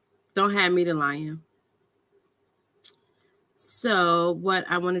know. Don't have me to lying. So what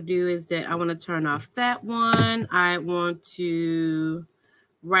I want to do is that I want to turn off that one. I want to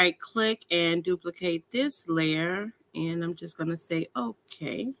right click and duplicate this layer, and I'm just going to say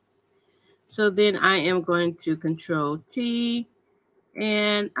okay. So then I am going to Control T,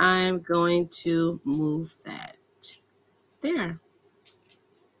 and I'm going to move that there.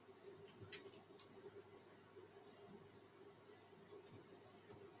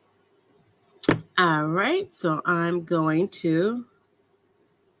 All right, so I'm going to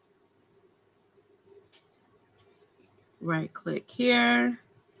right click here,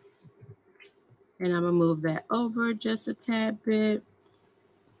 and I'm going to move that over just a tad bit.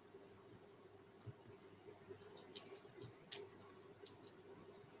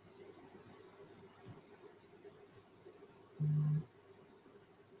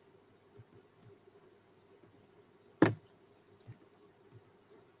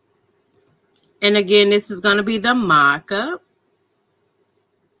 And again, this is going to be the mock-up.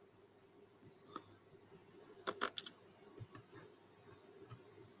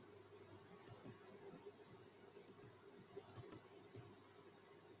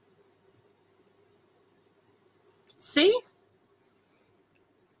 See?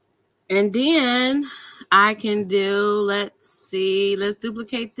 And then I can do, let's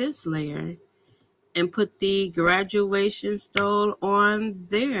duplicate this layer and put the graduation stole on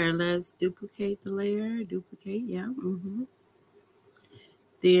there. Let's duplicate the layer, yeah.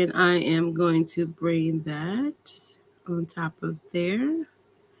 Then I am going to bring that on top of there.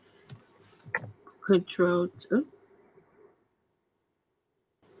 Control T.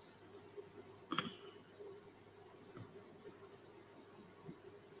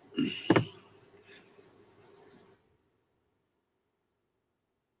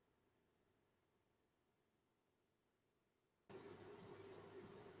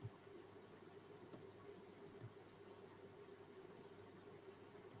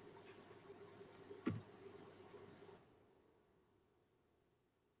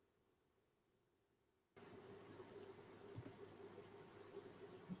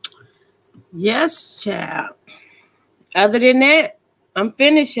 Yes, child. Other than that, I'm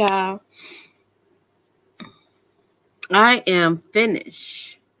finished, y'all. I am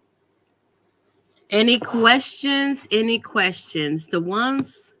finished. Any questions? Any questions? The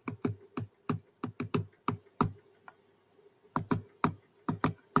ones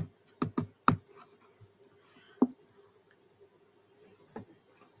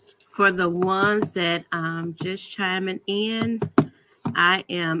for the ones that I'm just chiming in. I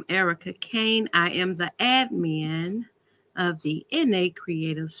am Erica Kane. I am the admin of the Innate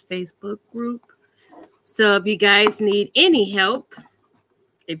Creatives Facebook group. So if you guys need any help,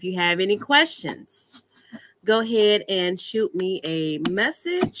 if you have any questions, go ahead and shoot me a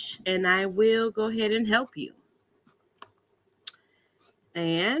message and I will go ahead and help you.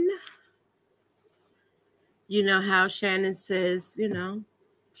 And you know how Shannon says, you know,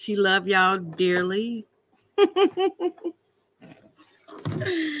 she love y'all dearly.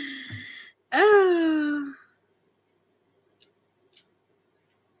 Oh.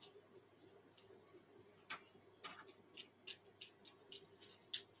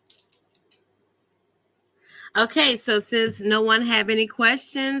 Okay, so since no one have any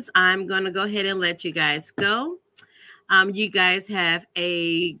questions, I'm going to go ahead and let you guys go. You guys have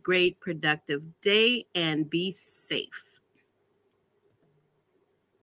a great, productive day and be safe.